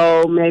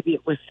ago, maybe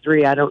it was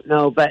 3, I don't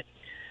know, but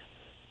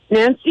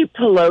Nancy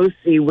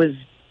Pelosi was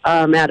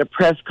at a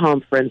press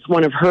conference,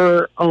 one of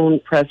her own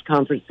press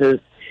conferences,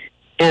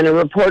 and a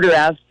reporter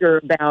asked her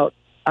about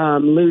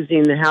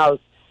losing the House,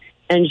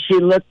 and she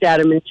looked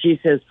at him and she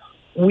says,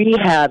 "We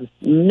have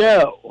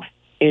no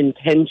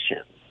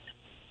intention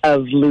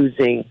of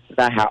losing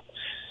the House."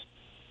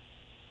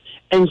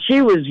 And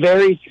she was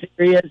very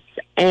serious,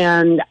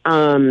 and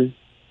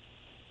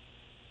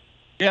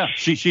yeah,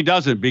 she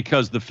doesn't,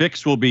 because the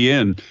fix will be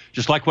in,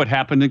 just like what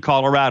happened in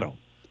Colorado.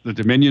 The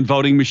Dominion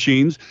voting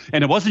machines.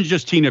 And it wasn't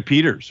just Tina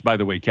Peters, by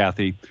the way,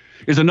 Kathy,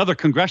 is another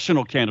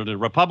congressional candidate,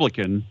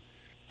 Republican,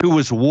 who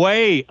was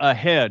way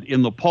ahead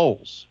in the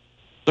polls.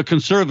 The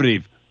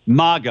conservative,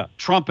 MAGA,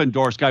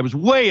 Trump-endorsed guy was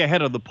way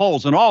ahead of the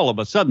polls, and all of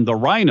a sudden, the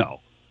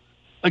rhino,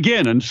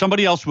 again, and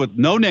somebody else with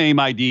no name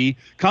ID,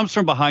 comes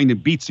from behind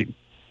and beats him.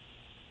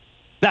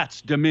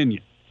 That's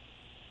Dominion.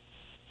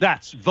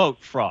 That's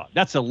vote fraud.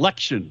 That's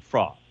election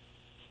fraud.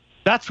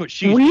 That's what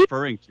she's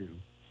referring to.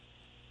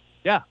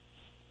 Yeah.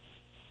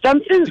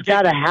 Something's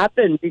got to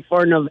happen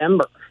before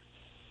November.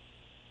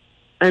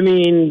 I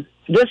mean,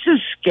 this is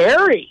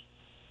scary.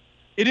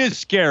 It is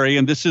scary,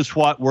 and this is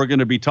what we're going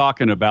to be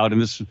talking about,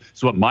 and this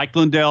is what Mike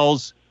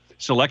Lindell's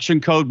Selection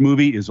Code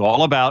movie is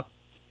all about.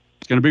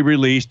 It's going to be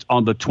released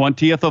on the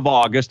 20th of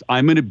August.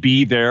 I'm going to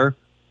be there,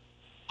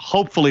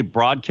 hopefully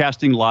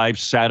broadcasting live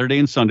Saturday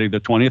and Sunday, the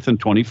 20th and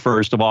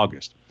 21st of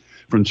August,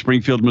 from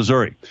Springfield,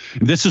 Missouri.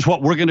 And this is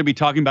what we're going to be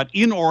talking about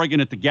in Oregon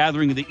at the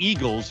Gathering of the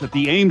Eagles at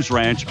the Ames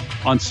Ranch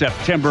on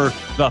September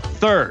the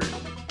 3rd.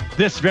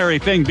 This very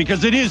thing,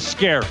 because it is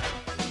scary.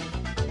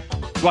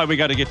 That's why we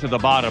got to get to the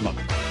bottom of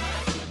it.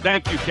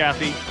 Thank you,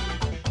 Kathy.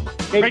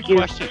 Great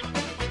question.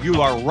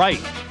 You are right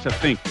to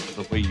think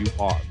the way you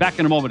are. Back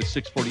in a moment at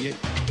 6:48.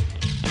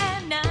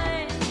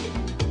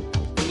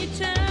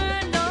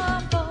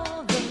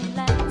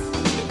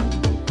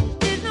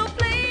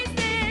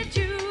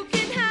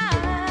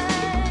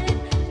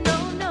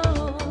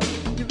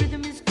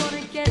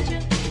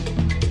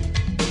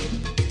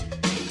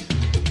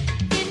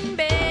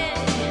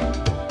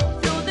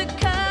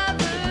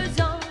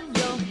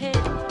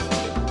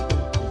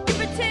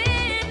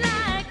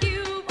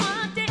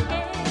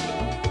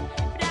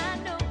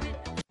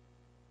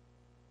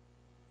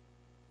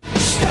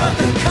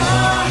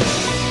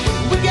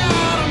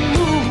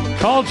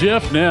 Call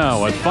Jeff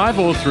now at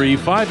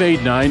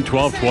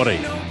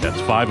 503-589-1220.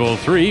 That's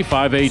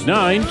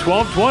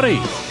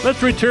 503-589-1220.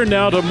 Let's return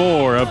now to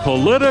more of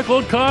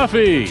Political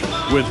Coffee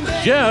with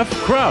Jeff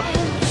Krupp.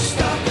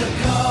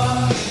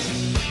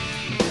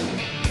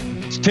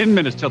 It's 10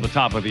 minutes till the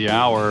top of the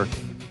hour.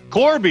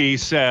 Corby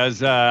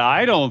says,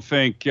 I don't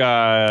think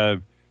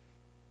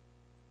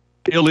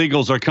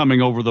illegals are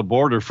coming over the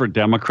border for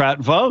Democrat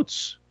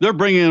votes. They're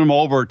bringing them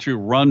over to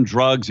run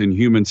drugs and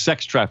human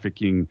sex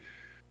trafficking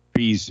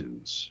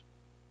reasons.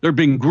 They're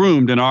being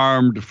groomed and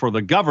armed for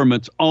the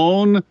government's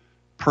own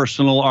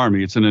personal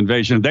army. It's an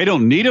invasion. They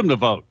don't need them to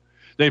vote.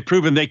 They've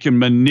proven they can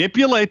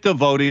manipulate the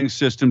voting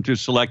system to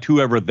select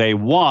whoever they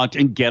want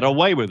and get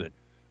away with it.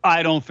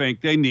 I don't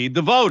think they need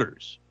the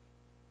voters.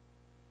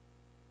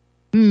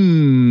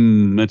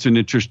 That's an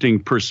interesting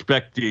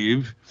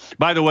perspective.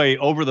 By the way,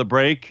 over the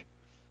break,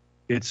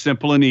 it's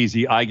simple and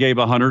easy. I gave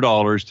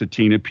 $100 to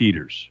Tina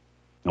Peters.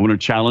 I want to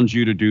challenge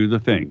you to do the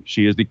thing.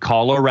 She is the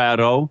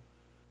Colorado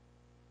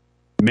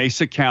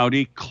Mesa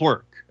County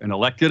clerk, an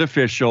elected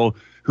official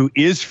who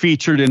is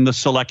featured in the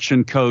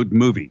Selection Code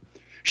movie.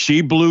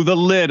 She blew the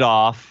lid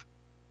off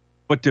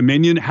what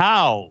Dominion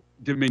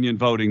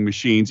voting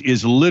machines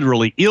is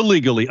literally,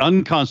 illegally,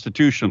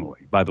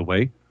 unconstitutionally, by the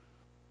way,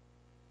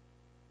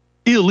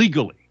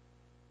 illegally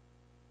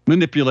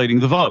manipulating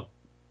the vote.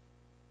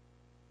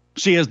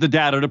 She has the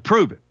data to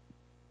prove it.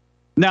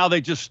 Now they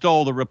just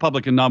stole the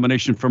Republican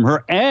nomination from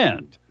her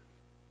and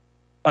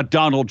a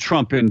Donald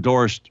Trump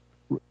endorsed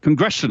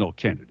congressional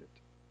candidate,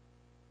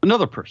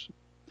 another person.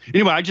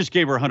 Anyway, I just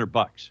gave her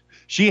 $100.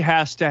 She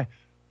has to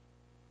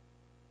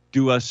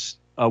do us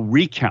a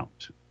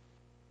recount.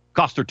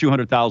 Cost her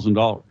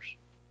 $200,000.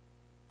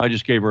 I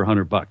just gave her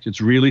 $100. It's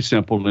really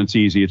simple and it's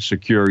easy. It's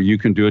secure. You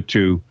can do it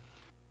too.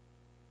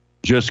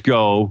 Just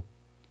go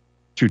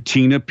to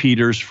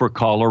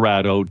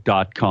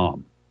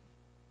TinaPetersForColorado.com.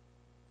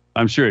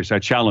 I'm serious. I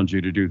challenge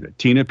you to do that.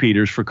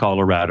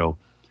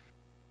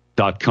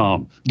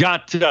 TinaPetersForColorado.com.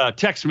 Got a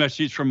text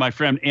message from my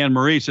friend Anne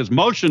Marie. Says,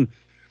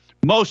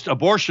 most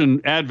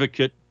abortion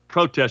advocate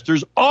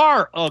protesters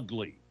are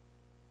ugly.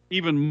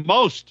 Even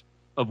most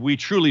of we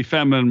truly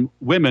feminine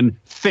women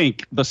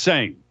think the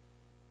same.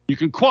 You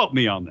can quote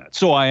me on that.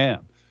 So I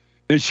am.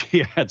 Then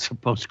she adds a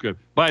postscript.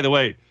 By the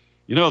way,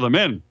 you know, the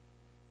men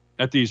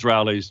at these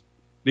rallies,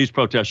 these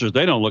protesters,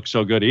 they don't look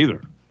so good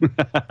either.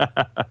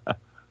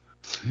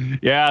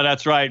 Yeah,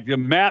 that's right.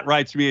 Matt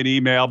writes me an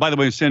email. By the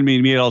way, send me an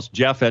email. It's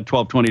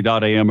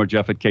jeff@1220.am or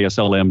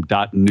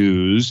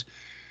jeff@kslm.news.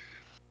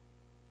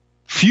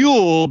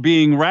 Fuel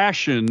being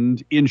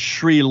rationed in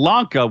Sri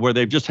Lanka, where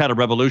they've just had a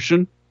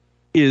revolution,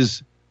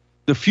 is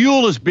the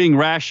fuel is being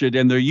rationed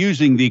and they're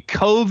using the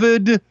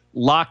COVID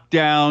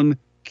lockdown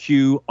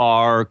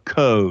QR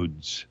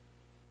codes.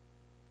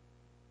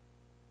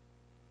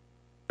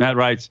 Matt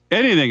writes,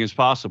 anything is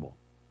possible,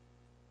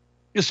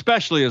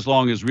 especially as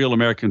long as real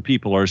American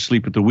people are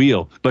asleep at the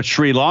wheel. But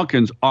Sri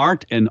Lankans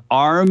aren't an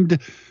armed,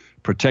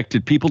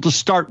 protected people to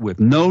start with.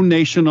 No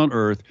nation on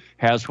earth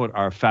has what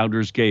our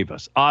founders gave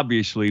us.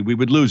 Obviously, we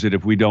would lose it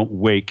if we don't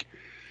wake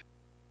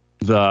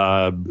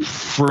the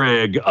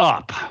frig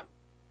up.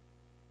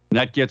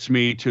 That gets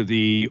me to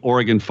the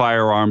Oregon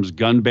firearms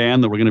gun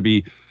ban that we're going to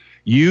be.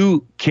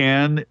 You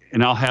can,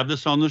 and I'll have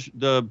this on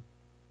the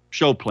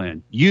show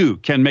plan, you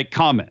can make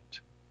comment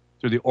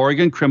through the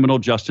Oregon Criminal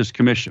Justice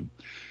Commission.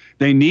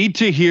 They need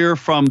to hear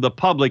from the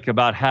public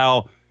about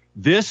how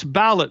this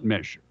ballot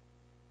measure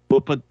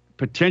will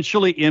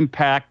potentially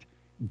impact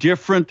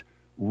different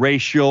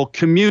racial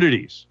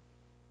communities.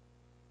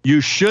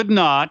 You should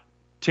not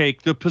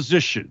take the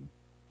position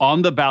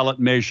on the ballot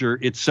measure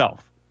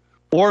itself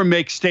or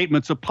make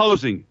statements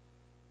opposing.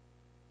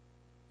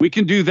 We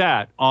can do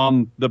that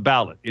on the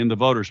ballot in the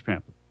voters'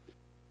 pamphlet.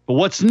 But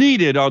what's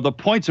needed are the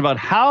points about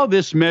how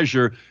this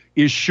measure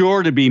is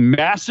sure to be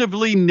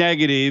massively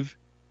negative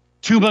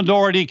to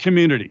minority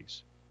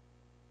communities.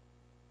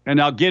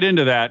 And I'll get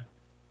into that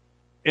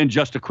in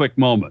just a quick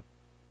moment.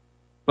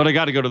 But I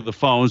got to go to the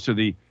phones, to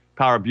the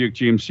Power Buick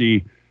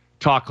GMC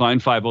talk line,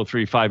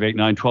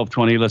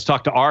 503-589-1220. Let's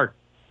talk to Art.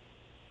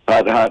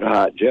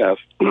 Hot, Jeff.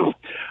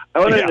 I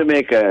wanted to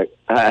make a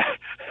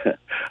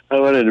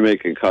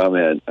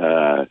comment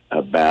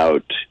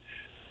about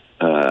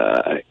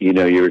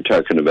you were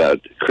talking about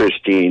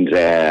Christine's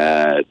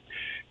ad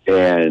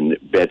and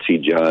Betsy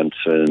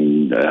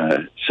Johnson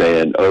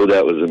saying, "Oh,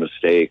 that was a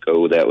mistake.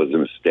 Oh, that was a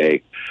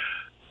mistake."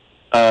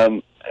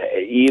 And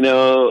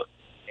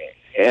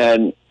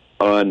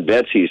on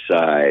Betsy's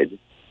side,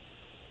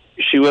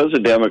 she was a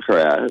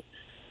Democrat.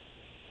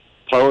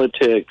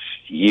 Politics,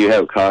 you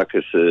have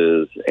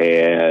caucuses,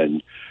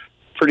 and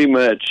pretty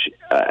much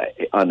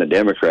on the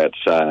Democrat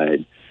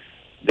side,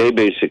 they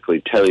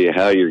basically tell you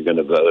how you're going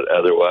to vote.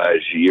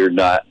 Otherwise, you're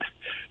not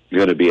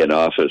going to be in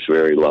office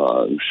very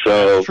long.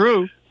 So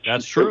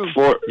That's true.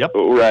 Yep.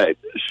 Right.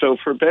 So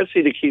for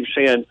Betsy to keep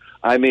saying,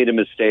 I made a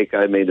mistake,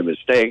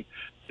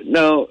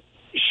 no,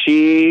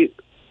 she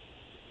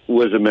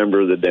was a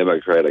member of the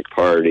Democratic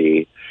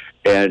Party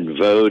and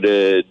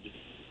voted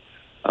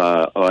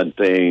on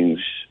things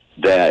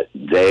that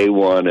they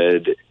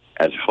wanted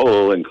as a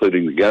whole,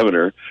 including the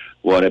governor,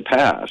 wanted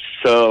passed.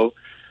 So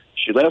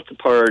she left the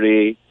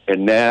party,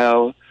 and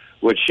now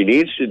what she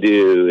needs to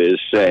do is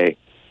say,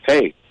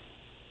 hey,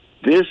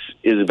 this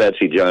is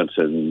Betsy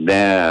Johnson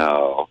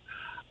now.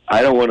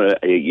 I don't want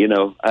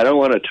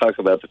to talk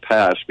about the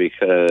past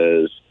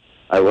because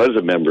I was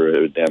a member of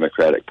the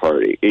Democratic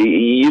Party.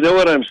 You know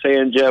what I'm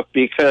saying, Jeff?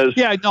 Because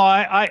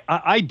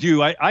I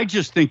do. I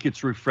just think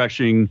it's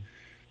refreshing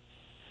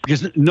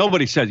because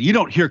nobody says, you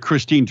don't hear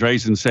Christine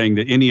Drazan saying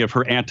that any of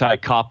her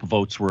anti-cop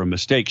votes were a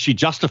mistake. She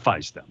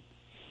justifies them.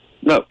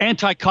 No.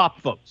 Anti-cop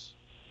votes.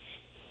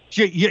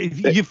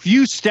 If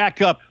you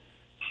stack up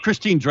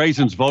Christine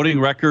Drazan's voting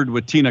record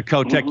with Tina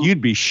Kotek,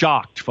 you'd be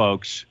shocked,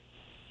 folks.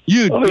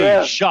 You'd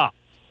be shocked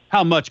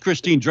how much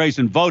Christine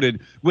Drazan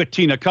voted with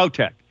Tina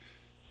Kotek.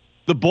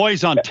 The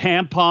boys on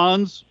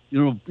tampons,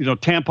 you know,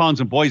 tampons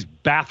and boys'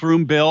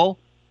 bathroom bill.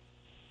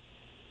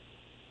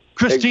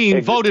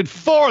 Christine voted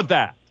for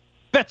that.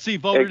 Betsy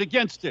voted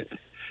against it.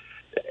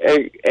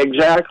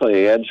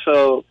 Exactly. And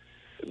so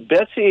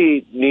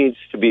Betsy needs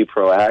to be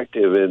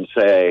proactive and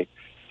say,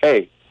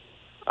 hey,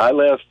 I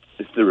left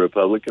the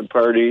Republican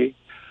Party.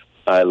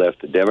 I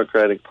left the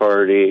Democratic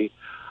Party.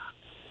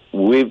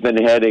 We've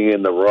been heading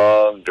in the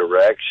wrong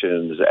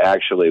directions,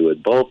 actually,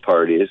 with both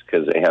parties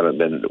because they haven't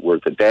been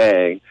worth a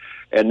dang.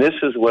 And this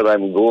is what I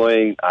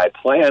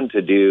plan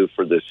to do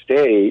for the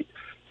state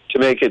to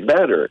make it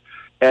better.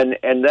 And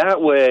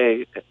that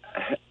way,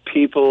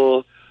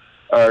 people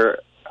are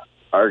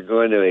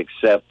going to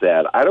accept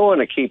that. I don't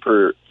want to keep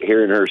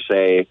hearing her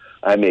say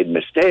I made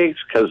mistakes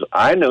because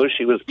I know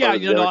she was part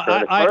of the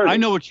Democratic Party. I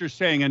know what you're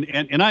saying,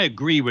 and I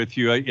agree with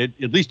you,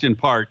 at least in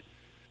part.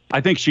 I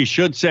think she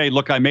should say,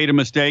 look, I made a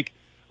mistake.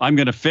 I'm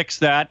going to fix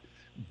that.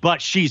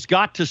 But she's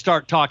got to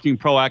start talking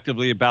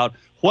proactively about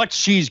what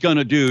she's going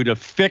to do to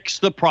fix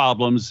the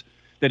problems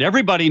that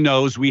everybody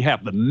knows we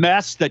have. The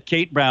mess that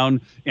Kate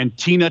Brown and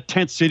Tina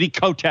Tent City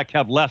Kotek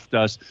have left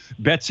us.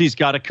 Betsy's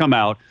got to come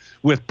out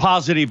with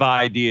positive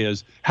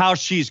ideas, how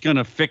she's going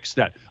to fix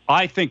that.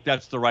 I think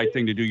that's the right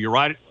thing to do. You're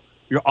right.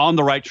 You're on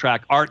the right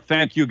track. Art,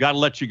 thank you. Got to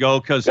let you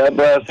go because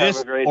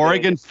this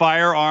Oregon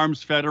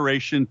Firearms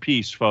Federation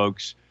piece,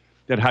 folks,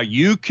 that how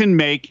you can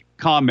make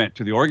comment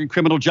to the Oregon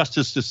criminal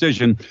justice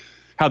decision,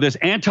 how this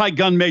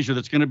anti-gun measure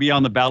that's going to be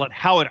on the ballot,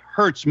 how it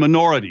hurts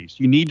minorities.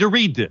 You need to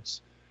read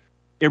this.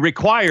 It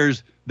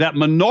requires that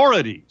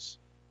minorities,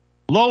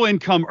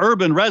 low-income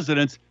urban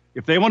residents,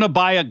 if they want to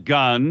buy a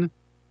gun,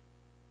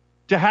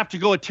 to have to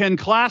go attend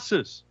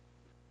classes.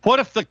 What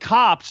if the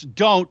cops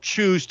don't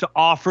choose to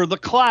offer the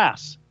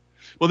class?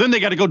 Well, then they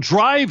got to go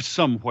drive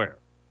somewhere.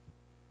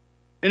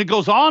 And it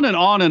goes on and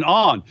on and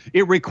on.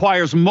 It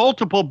requires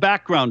multiple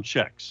background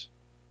checks.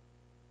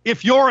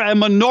 If you're a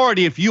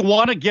minority, if you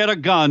want to get a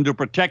gun to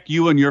protect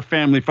you and your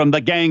family from the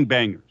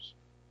gangbangers,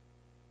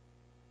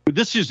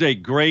 this is a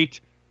great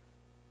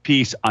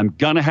piece. I'm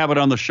going to have it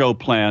on the show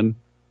plan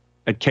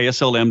at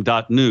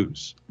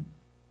kslm.news.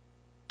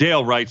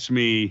 Dale writes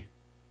me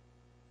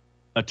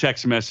a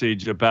text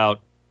message about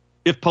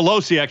if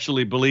Pelosi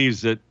actually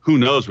believes that, who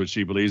knows what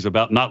she believes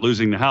about not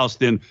losing the House,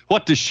 then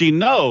what does she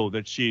know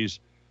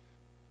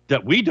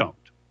that we don't?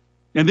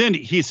 And then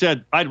he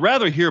said, I'd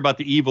rather hear about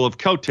the evil of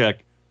Kotek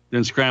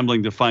than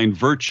scrambling to find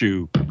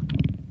virtue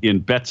in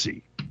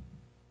Betsy.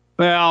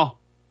 Well,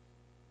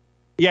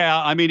 yeah,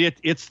 I mean,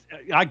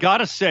 I got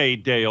to say,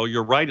 Dale,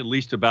 you're right, at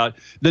least about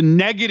the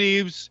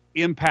negatives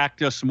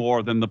impact us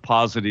more than the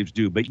positives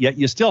do, but yet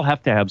you still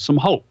have to have some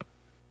hope.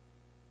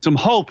 Some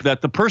hope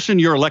that the person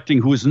you're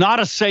electing who is not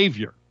a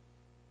savior,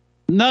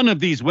 none of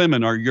these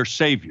women are your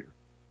savior.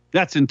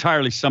 That's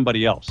entirely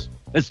somebody else.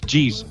 That's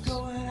Jesus.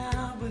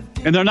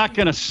 And they're not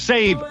going to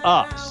save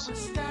us.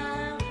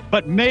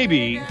 But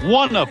maybe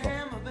one of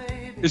them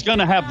is going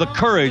to have the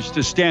courage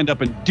to stand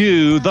up and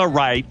do the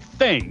right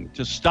thing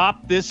to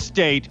stop this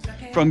state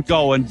from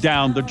going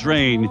down the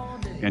drain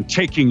and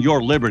taking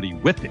your liberty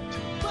with it.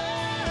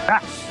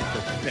 That's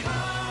the thing.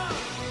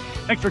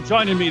 Thanks for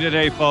joining me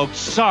today, folks.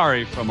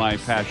 Sorry for my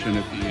passion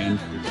at the end.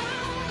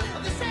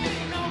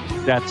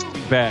 That's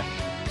too bad.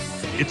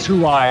 It's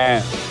who I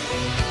am.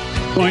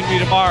 Join me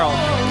tomorrow.